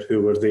there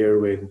who were there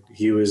when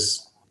he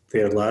was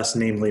there last,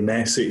 namely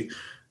Messi.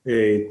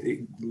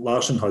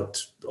 Larsson had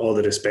all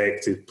the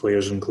respect to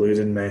players,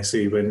 including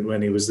Messi,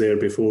 when he was there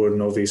before,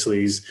 and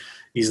obviously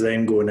he's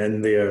then going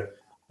in there,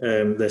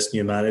 this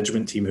new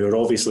management team, who are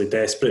obviously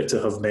desperate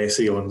to have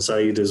Messi on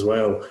side as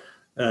well.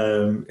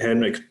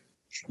 Henrik,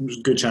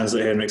 good chance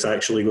that Henrik's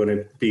actually going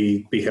to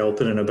be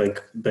helping in a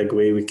big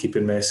way with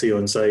keeping Messi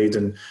on side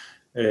and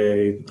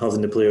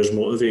having the players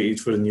motivated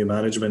for the new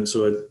management.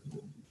 So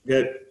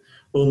can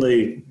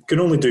only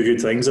do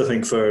good things, I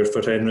think, for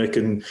Henrik,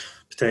 and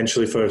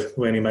potentially for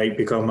when he might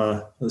become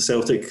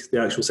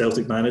the actual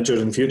Celtic manager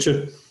in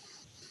future.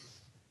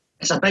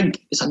 It's a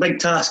big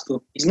task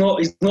though. He's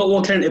not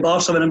walking into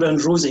Barca when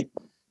everyone's rosy.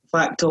 In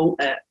fact,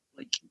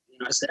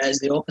 it's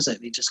the opposite.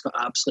 They just got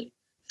absolutely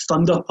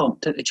thunder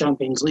pumped at the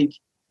Champions League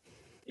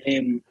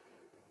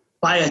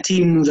by a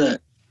team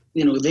that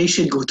they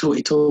should go toe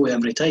to toe with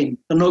every time.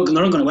 They're not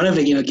going to win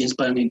every game against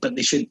Bayern, but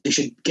they should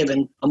give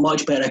in a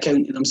much better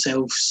account of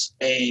themselves.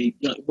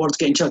 Words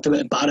getting chucked about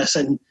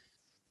embarrassing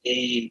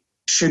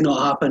should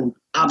not happen.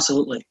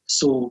 Absolutely.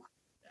 So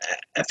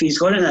if he's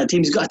going into that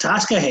team, he's got a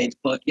task ahead.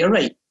 But you're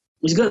right.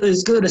 He's got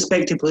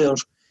respect to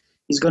players.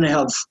 He's going to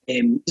have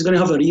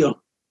a ear.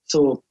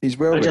 So he's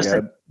well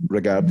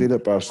regarded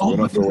at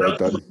Barcelona for what he's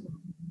done.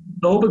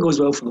 I hope it goes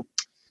well for them.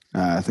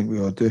 I think we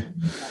all do.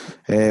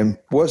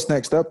 What's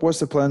next up? What's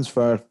the plans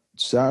for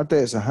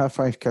Saturday? It's a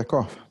 5:30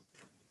 kick-off.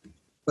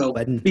 Well,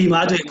 be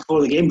Madrid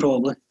before the game,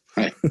 probably.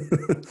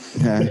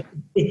 Yeah.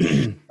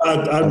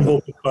 I'm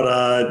hoping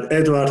for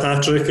Edouard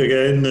hat-trick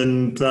again,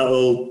 and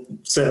that'll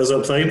set us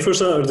up fine for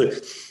Saturday.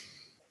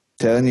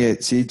 Telling you,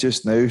 see,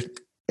 just now,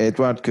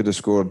 Edouard could have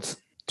scored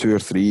 2 or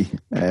 3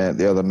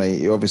 the other night.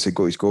 He obviously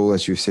got his goal,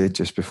 as you said,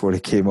 just before he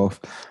came off,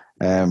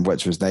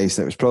 which was nice.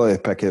 It was probably a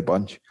pick of the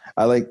bunch.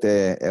 I liked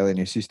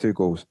Elenius's 2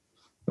 goals.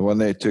 The one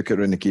that he took it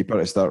around the keeper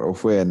to start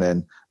off with, and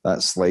then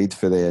that slide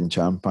for the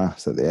enchant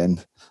pass at the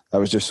end. That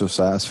was just so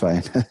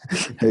satisfying.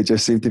 He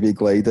just seemed to be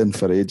gliding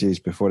for ages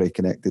before he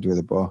connected with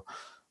the ball.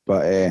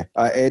 But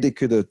Eddie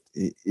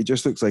he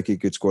just looks like he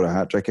could score a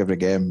hat-trick every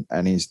game,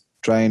 and he's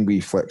trying wee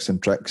flicks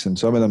and tricks, and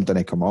some of them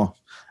didn't come off.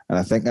 And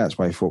I think that's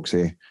why folks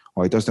say,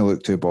 he doesn't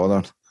look too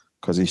bothered,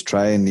 because he's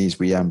trying these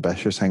wee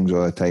ambitious things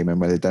all the time, and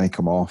when they didn't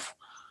come off,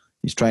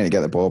 he's trying to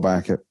get the ball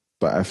back.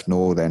 But if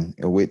no, then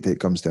he'll wait till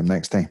it comes to him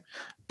next time.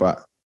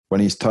 But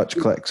when his touch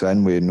clicks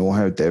in, we know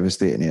how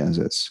devastating he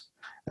is.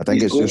 I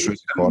think it's just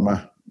Ruth's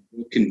corner.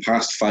 Walking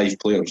past 5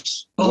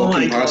 players. Oh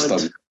my past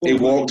God. them. He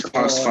walked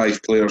past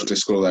 5 players to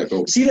score that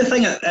goal. See, the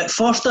thing, at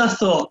first I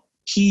thought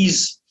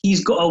he's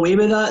got away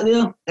with that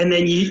there, and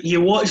then you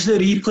watch the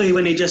replay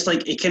when he just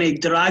he kind of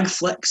drag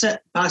flicks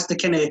it past the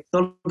kind of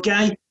third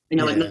guy, and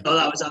you're like, no,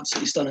 that was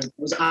absolutely stunning. It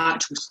was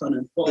actually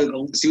stunning. What a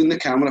goal. See, when the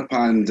camera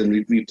panned and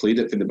replayed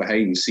it from the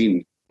behind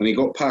scene, when he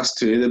got past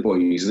 2 of the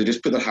boys, they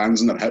just put their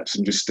hands on their hips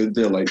and just stood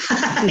there like,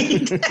 I'm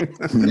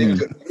not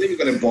even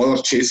going to bother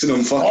chasing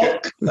him, fuck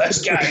it.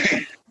 This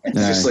guy. It's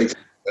just like,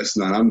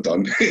 listen, I'm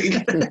done.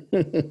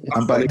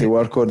 I'm back to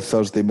work on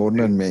Thursday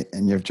morning, mate,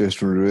 and you've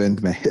just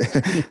ruined me.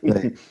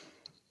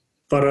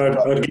 For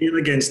our game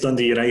against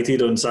Dundee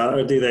United on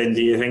Saturday, then,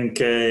 do you think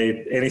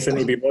anything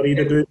to be worried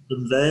about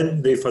from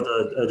them? They've had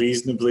a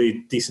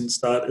reasonably decent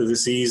start to the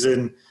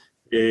season.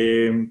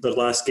 Their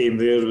last game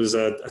there was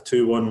a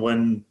 2-1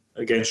 win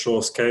against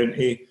Ross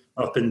County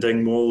up in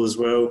Dingwall as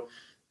well.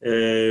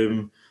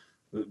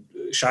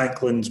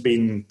 Shankland's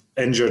been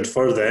injured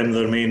for them,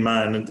 their main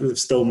man, and they've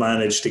still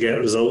managed to get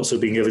results. Have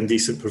been given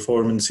decent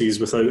performances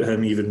without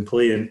him even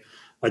playing.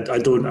 I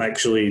don't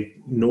actually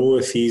know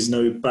if he's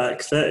now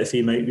back fit, if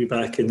he might be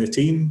back in the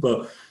team,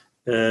 but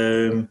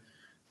I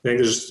think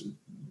there's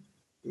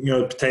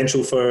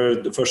potential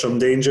for some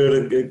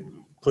danger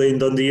playing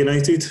Dundee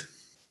United.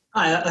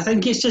 I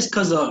think it's just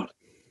because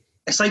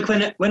it's like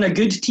when a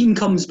good team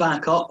comes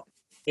back up,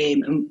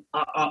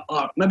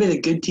 or maybe the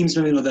good team's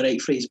maybe not the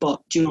right phrase,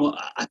 but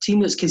a team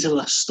that's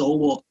considered a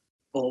stalwart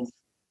of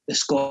the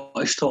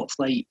Scottish top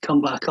flight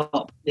come back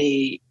up,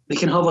 they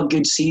can have a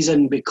good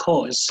season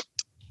because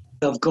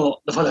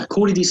they've had a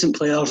core of decent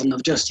players, and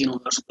they've just they've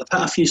hit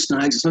a few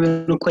snags. It's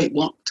maybe not quite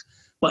worked,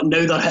 but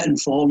now they're hitting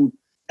form.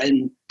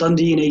 And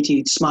Dundee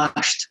United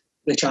smashed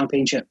the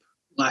Championship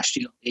last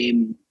year,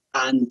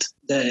 and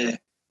the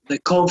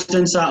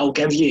confidence that'll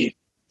give you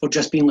for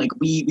just being like,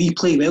 we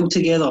play well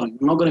together.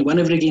 We're not going to win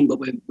every game, but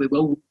we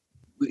do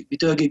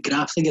a good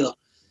graph together.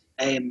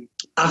 I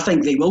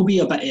think they will be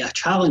a bit of a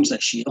challenge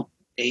this year.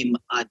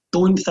 I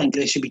don't think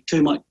they should be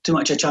too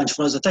much a challenge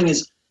for us. The thing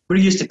is, we're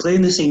used to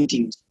playing the same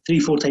teams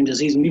 3-4 times a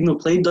season. We've not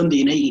played Dundee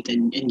United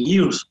in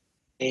years.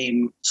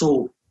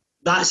 So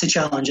that's the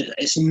challenge.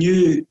 It's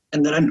new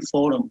and they're in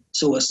for them.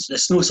 So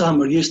it's no something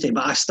we're used to,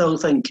 but I still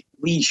think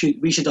we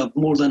should have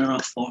more than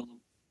enough for them.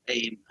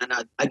 And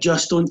I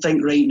just don't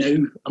think right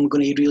now I'm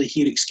going to really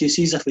hear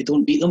excuses if we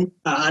don't beat them.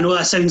 I know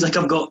that sounds like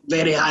I've got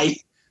very high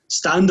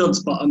standards,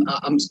 but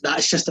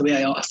that's just the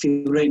way I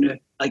feel right now.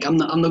 Like I'm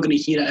not going to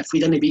hear it if we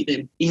didn't beat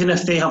them. Even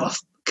if they have a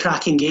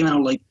cracking game and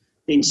are like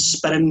doing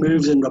spinning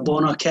moves and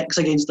Rabona kicks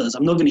against us,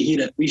 I'm not going to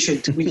hear it. We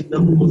should have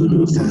more than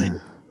enough for them.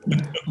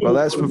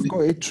 Well, we've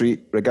got to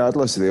treat,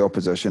 regardless of the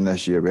opposition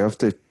this year, we have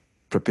to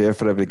prepare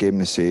for every game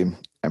the same,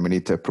 and we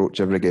need to approach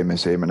every game the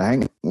same. And I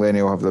think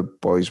Lenny will have the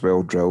boys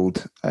well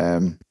drilled,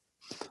 and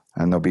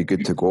they'll be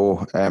good to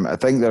go. I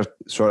think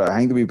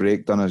the wee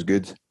break done is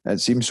good. It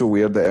seems so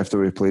weird that after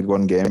we played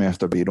one game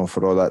after being off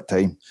for all that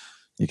time,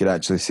 you could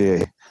actually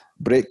say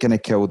break kind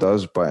of killed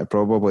us, but it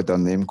probably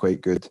done them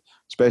quite good,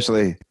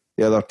 especially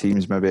the other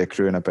teams maybe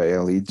accruing a bit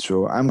of a lead.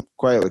 So I'm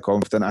quietly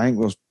confident. I think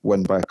we'll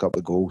win by a couple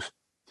of goals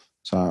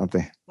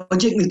Saturday. What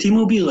do you think the team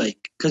will be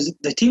like? Because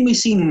the team we've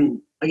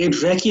seen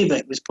against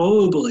Reykjavik was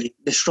probably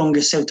the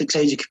strongest Celtic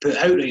side you could put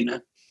out right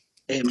now.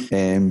 I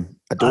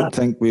don't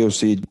think we'll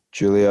see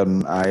Julia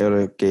and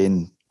Ayer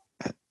again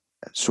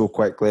so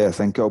quickly. I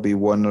think it'll be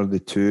one or the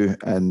two,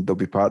 and they'll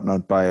be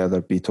partnered by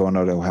either Beaton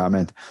or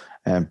Elhamed.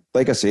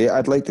 Like I say,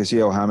 I'd like to see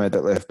Elhamed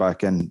at left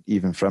back and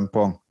even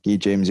Frimpong. Give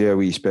James a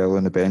wee spell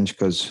on the bench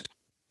because,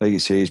 like you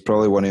say, he's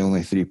probably one of the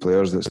only three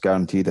players that's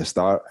guaranteed a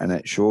start, and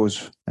it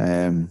shows.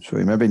 So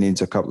he maybe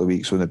needs a couple of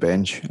weeks on the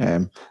bench.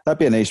 That'd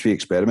be a nice wee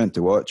experiment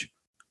to watch.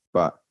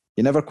 But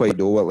you never quite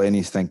know what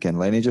Lenny's thinking.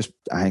 Lenny just,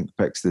 I think,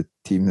 picks the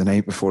team the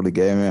night before the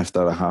game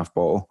after a half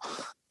bottle.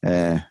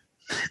 He's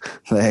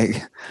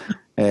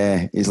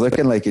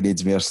looking like he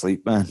needs more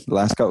sleep, man. The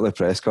last couple of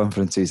press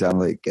conferences, I'm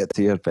like, get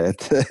to your bed.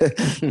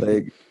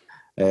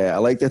 I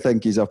like to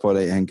think he's up all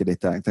right Hinkedy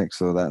tactics,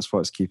 so that's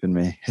what's keeping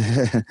me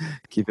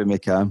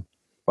calm.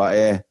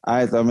 But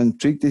I'm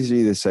intrigued to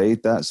see the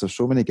side. There's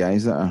so many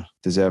guys that are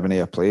deserving of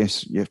a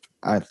place. You've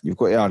got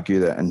to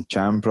argue that, and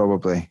Cham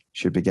probably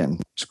should be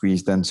getting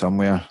squeezed in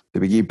somewhere.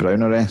 Did we give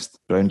Brown a rest?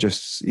 Brown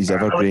he's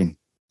evergreen.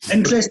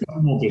 Interesting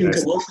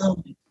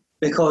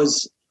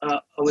because I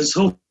was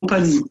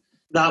hoping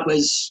that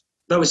was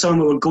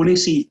something we were going to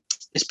see,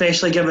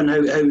 especially given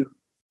how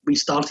we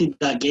started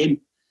that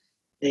game.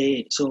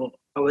 So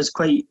I was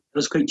quite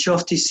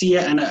chuffed to see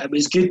it, and it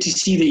was good to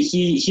see that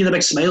he had a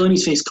big smile on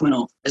his face coming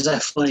off, as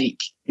if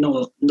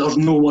there's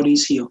no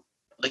worries here.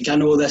 Like, I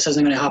know this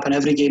isn't going to happen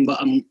every game, but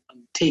I'm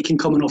taking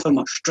coming off in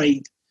my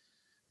stride.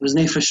 There was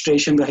no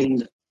frustration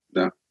behind it.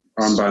 Yeah,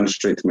 armband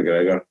straight to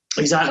McGregor.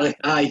 Exactly,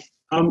 aye.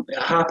 I'm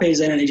happy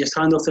as anything, just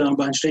hand off the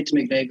armband straight to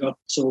McGregor.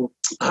 So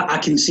I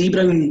can see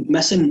Brown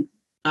missing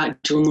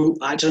actually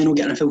not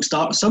getting a full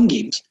start of some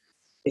games,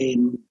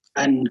 and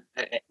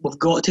we've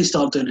got to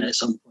start doing it at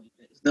some point.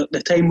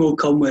 The time will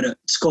come where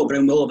Scott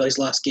Brown will have his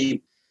last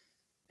game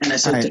in a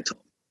Celtic top.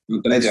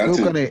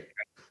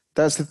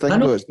 That's the thing,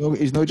 though.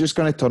 He's not just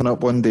going to turn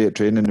up one day at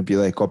training and be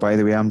like, oh, by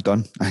the way, I'm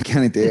done. I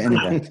can't do it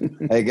anymore.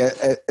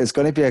 It's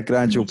going to be a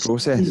gradual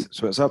process.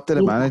 So it's up to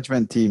the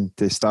management team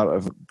to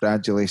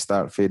gradually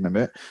start fading him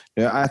out.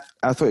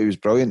 I thought he was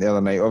brilliant the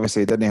other night.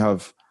 Obviously, he didn't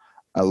have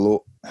a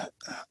lot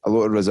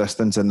of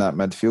resistance in that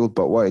midfield,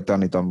 but what he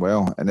done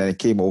well. And then he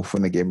came off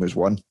when the game was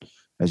won,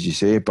 as you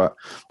say. But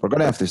we're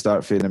going to have to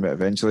start fading him out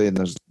eventually. And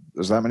there's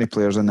that many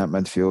players in that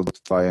midfield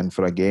vying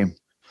for a game.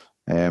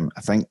 I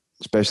think,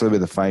 especially with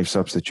the 5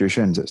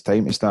 substitutions, it's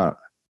time to start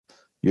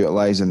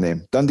utilising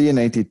them. Dundee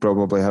United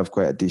probably have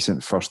quite a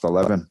decent first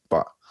 11,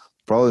 but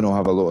probably not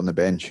have a lot on the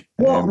bench.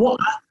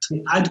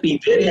 I'd be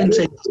very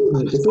interested.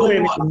 Before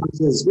anyone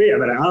says, wait a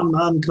minute,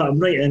 I'm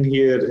right in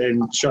here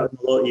and shutting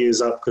a lot of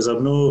yous up because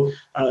I'm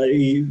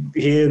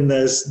hearing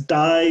this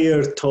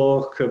dire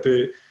talk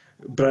about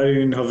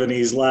Brown having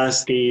his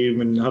last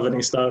game and having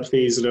to start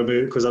phasing him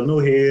out because I'm not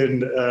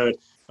hearing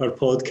our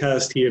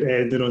podcast here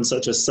ending on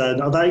such a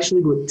sad. I've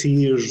actually got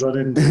tears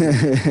running.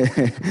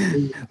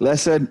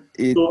 Listen,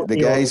 the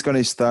guy's going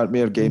to start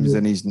more games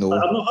than he's no.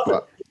 I'm not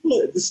having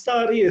at the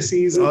start of the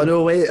season. Oh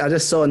no! Wait, I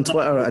just saw on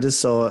Twitter.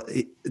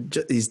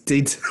 He's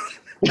dead.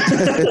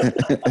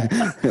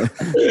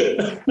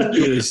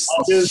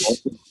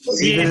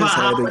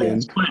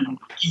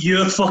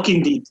 You're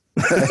fucking dead.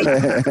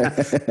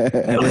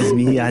 It was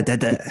me. I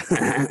did it.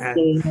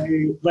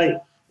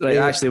 Right,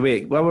 actually,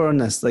 wait. While we're on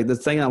this, like the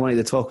thing I wanted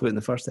to talk about in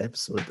the first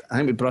episode, I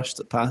think we brushed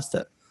past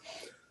it.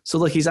 So,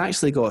 like, he's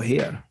actually got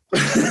hair.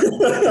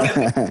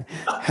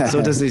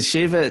 So, does he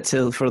shave it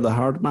for the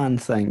hard man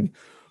thing,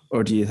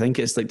 or do you think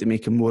it's like to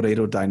make him more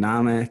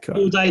aerodynamic?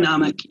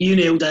 Aerodynamic. You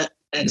nailed it.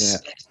 It's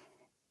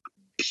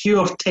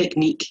pure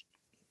technique.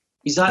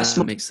 He's that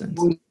makes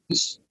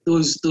sense.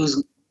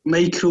 Those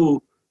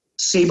micro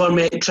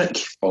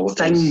sabermetric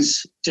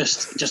things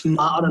just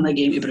matter in the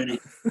game to Bruni.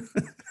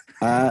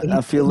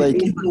 I feel like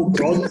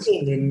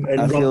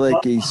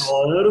he's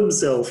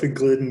himself,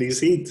 including his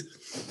head.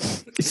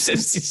 It's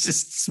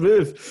just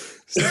smooth.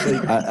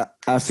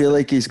 I feel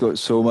like he's got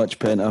so much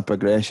pent up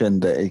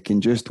aggression that he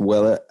can just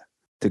will it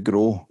to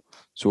grow.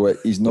 So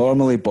he's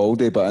normally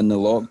baldy, but in the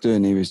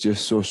lockdown he was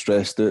just so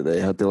stressed out that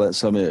he had to let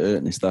some of it out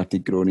and he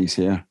started growing his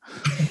hair.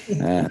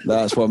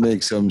 That's what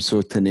makes him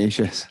so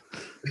tenacious.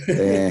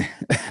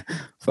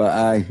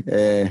 But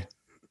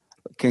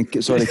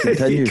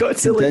continue. He got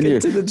to look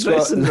into the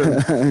dressing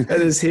room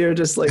and his hair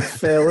just like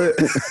fell out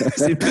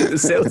as he put the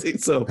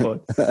Celtic top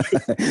on.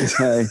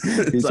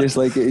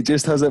 He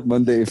just has it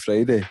Monday to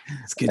Friday.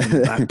 It's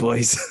getting back,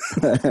 boys.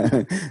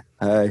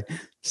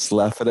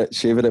 Slapping it,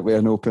 shaving it with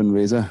an open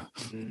razor.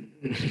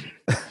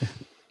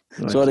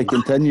 Sorry,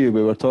 continue.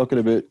 We were talking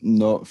about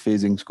not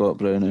phasing Scott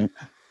Brown out.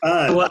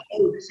 I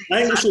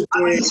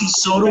think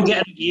he's sorrow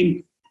getting a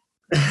game.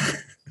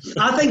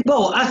 I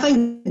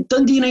think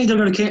Dundee United are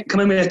going to come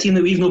in with a team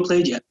that we've not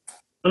played yet.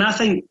 And I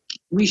think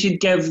we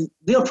should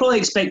they're probably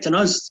expecting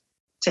us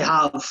to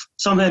have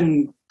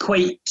something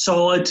quite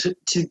solid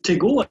to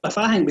go with.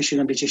 I think we should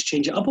maybe just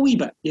change it up a wee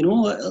bit. You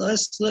know,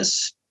 let's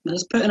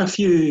put in a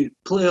few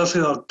players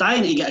who are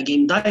dying to get a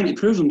game, dying to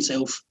prove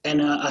themselves in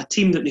a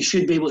team that they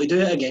should be able to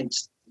do it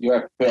against.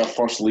 Yeah, put our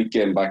first league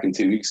game back in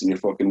 2 weeks and you're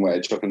fucking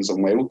wet chucking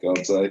some wild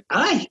cards,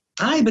 Aye,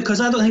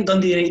 because I don't think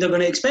Dundee United are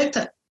going to expect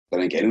it. I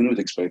think anyone would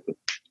expect it.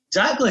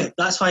 Exactly.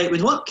 That's why it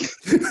would work.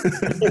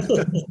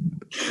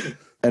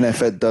 And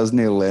if it doesn't,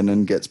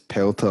 Lennon gets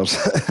pelters.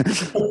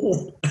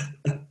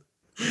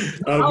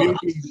 I'll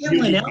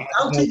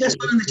take this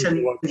one in the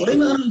chin.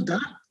 Blame it on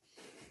Dan.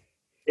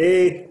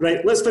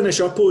 Right, let's finish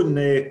up on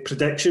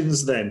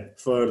predictions then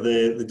for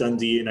the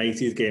Dundee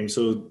United game.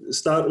 So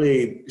start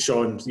with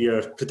Sean,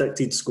 your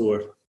predicted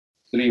score.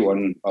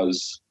 3-1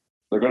 us.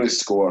 They're going to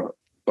score,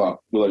 but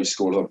we'll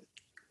outscore them.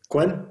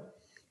 Quinn?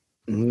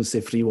 I'm going to say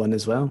 3-1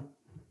 as well.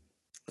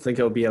 I think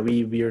it'll be a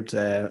wee weird,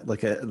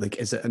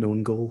 is it an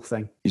own goal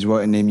thing? You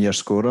want to name your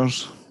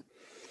scorers?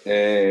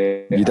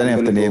 You didn't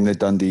have to name the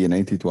Dundee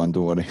United one,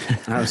 don't worry.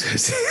 I was going to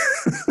say.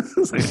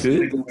 It's like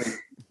who?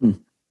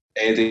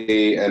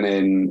 Eddie and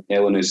then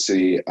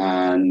Elenussi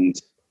and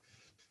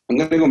I'm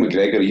going to go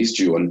McGregor. He's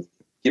due one.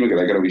 Give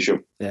McGregor a wee shot.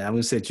 Yeah, I'm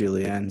going to say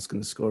Julian's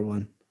going to score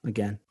one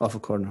again off a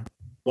corner.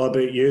 What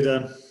about you,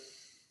 Dan?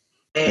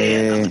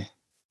 Me or him?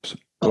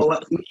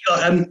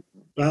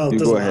 Well, you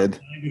go ahead.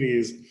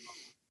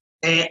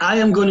 I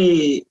am going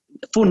to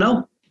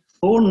 4-0.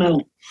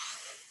 4-0.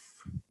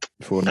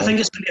 4-0. I think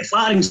it's going to be a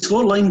flattering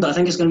scoreline, but I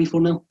think it's going to be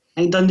 4-0.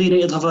 I think Dundee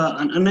United have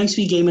a nice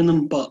wee game in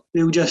them, but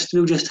we'll just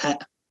hit.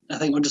 I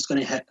think we're just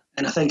going to hit.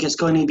 And I think it's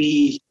going to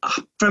be a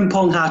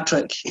Frimpong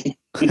hat-trick.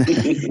 I need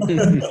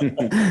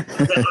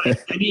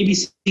to be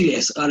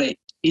serious. All right.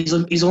 He's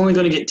only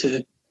going to get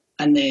 2.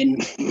 And then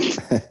he's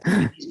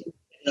going to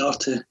get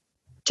to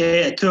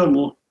get 2 or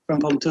more.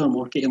 Frimpong 2 or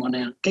more. Get him on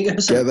there. Get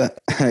that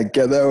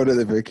out of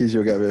the bookies.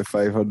 You'll get about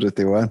 500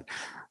 to 1.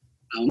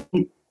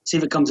 See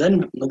if it comes in.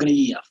 I'm not going to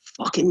give you a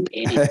fucking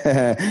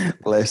penny.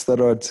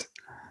 Leicester odds.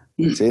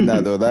 Saying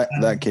that though,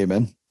 that came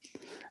in.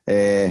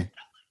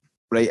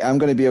 Right, I'm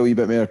going to be a wee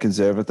bit more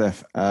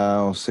conservative.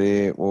 I'll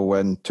say we'll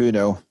win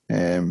 2-0.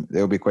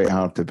 They'll be quite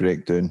hard to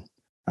break down,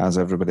 as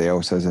everybody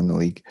else is in the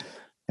league.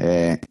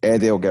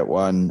 Eddie will get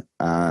 1,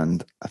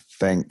 and I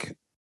think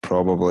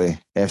probably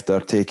after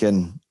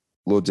taking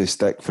loads of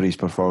stick for his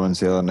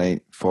performance the other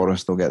night,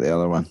 Forrest will get the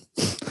other one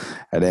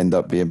and end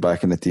up being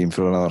back in the team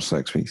for another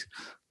 6 weeks.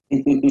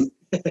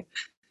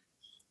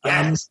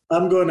 I'm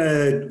going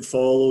to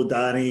follow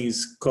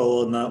Danny's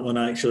call on that one,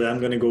 actually. I'm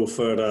going to go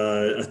for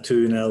a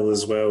 2-0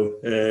 as well.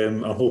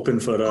 I'm hoping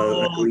for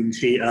a clean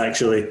sheet,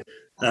 actually.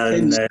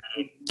 And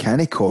can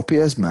he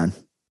copy us, man?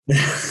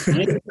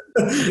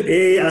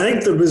 I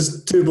think there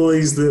was 2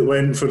 boys that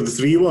went for the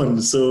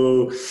 3-1,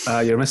 so...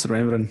 You're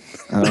misremembering.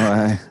 Oh,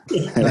 aye.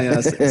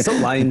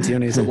 Stop lying,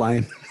 Tierney, stop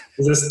lying.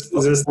 Is this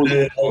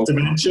the old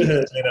dementia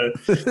hit?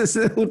 It's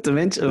the old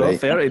dementia, right.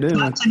 30 now,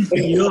 man.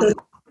 2-0,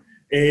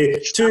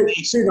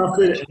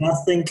 and I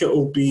think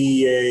it'll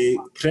be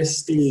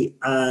Christie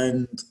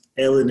and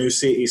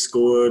Elanusi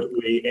scored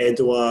with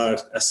Edouard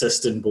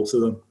assisting both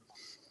of them.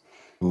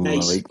 Ooh,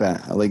 nice. I like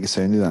that. I like the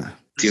sound of that.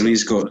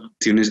 Tierney's got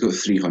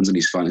 300 in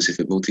his fantasy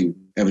football team.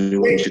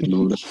 Everyone should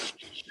know that.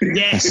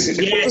 Yes,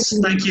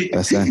 thank you.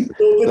 Listen,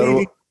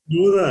 Nobody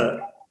know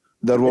that.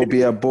 There will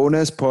be a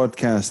bonus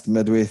podcast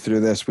midway through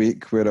this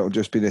week where it'll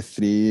just be the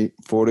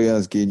 3-4 of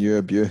us giving you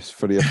abuse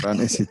for your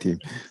fantasy team.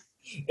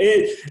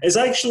 It's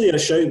actually a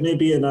shout.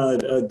 Maybe in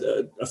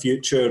a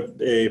future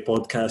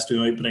podcast we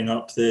might bring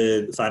up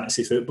the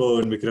fantasy football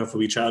and we could have a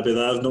wee chat about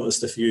that. I've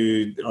noticed a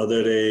few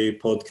other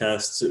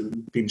podcasts have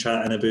been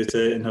chatting about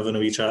it and having a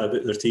wee chat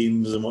about their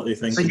teams and what they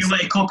think. So you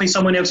want to copy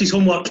someone else's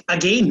homework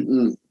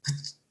again?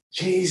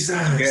 Jesus.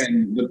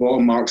 Getting the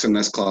bottom marks in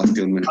this class,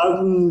 Gilman.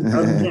 I'm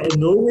getting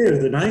nowhere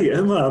tonight,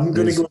 am I? I'm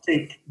going to go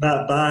take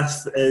that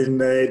bath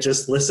and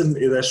just listen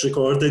to this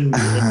recording.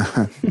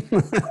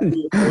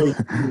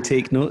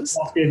 Take notes.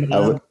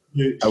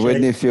 I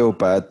wouldn't feel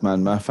bad,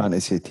 man. My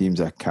fantasy team's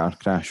a car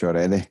crash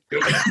already.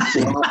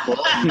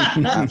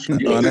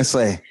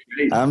 Honestly,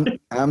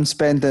 I'm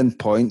spending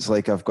points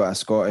like I've got a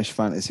Scottish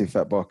fantasy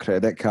football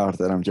credit card,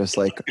 and I'm just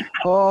like,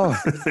 I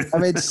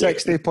made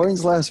 60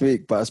 points last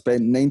week, but I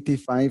spent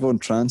 95 on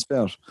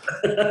transfers.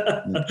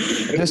 I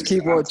just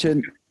keep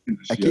watching.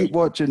 I keep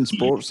watching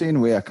Sports Scene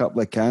with a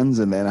couple of cans,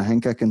 and then I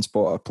think I can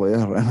spot a player,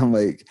 and I'm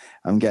like,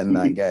 I'm getting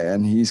that guy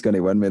in. He's going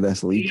to win me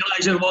this league. You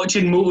guys are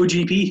watching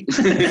MotoGP.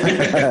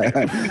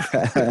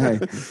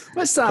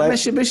 What's that,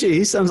 Mitsubishi?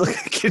 He sounds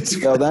like a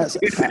kid's. Well, that's.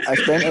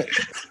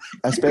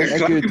 I spent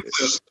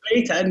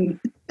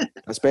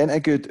a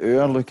good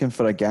hour looking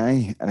for a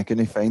guy, and I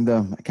couldn't find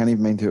him. I can't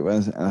even mind who it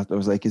was, and I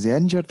was like, "Is he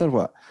injured or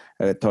what?"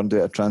 And it turned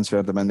out I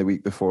transferred him in the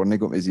week before, and they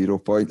got me 0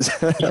 points.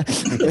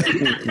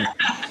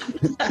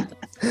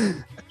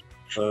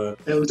 Well,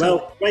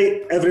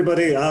 right,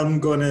 everybody, I'm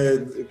going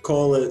to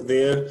call it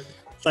there.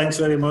 Thanks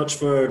very much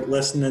for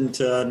listening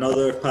to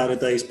another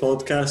Paradise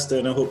podcast,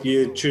 and I hope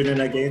you tune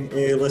in again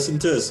to listen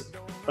to us.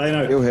 Bye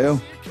now. Hail,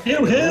 hail.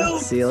 Hail, hail.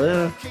 See you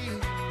later.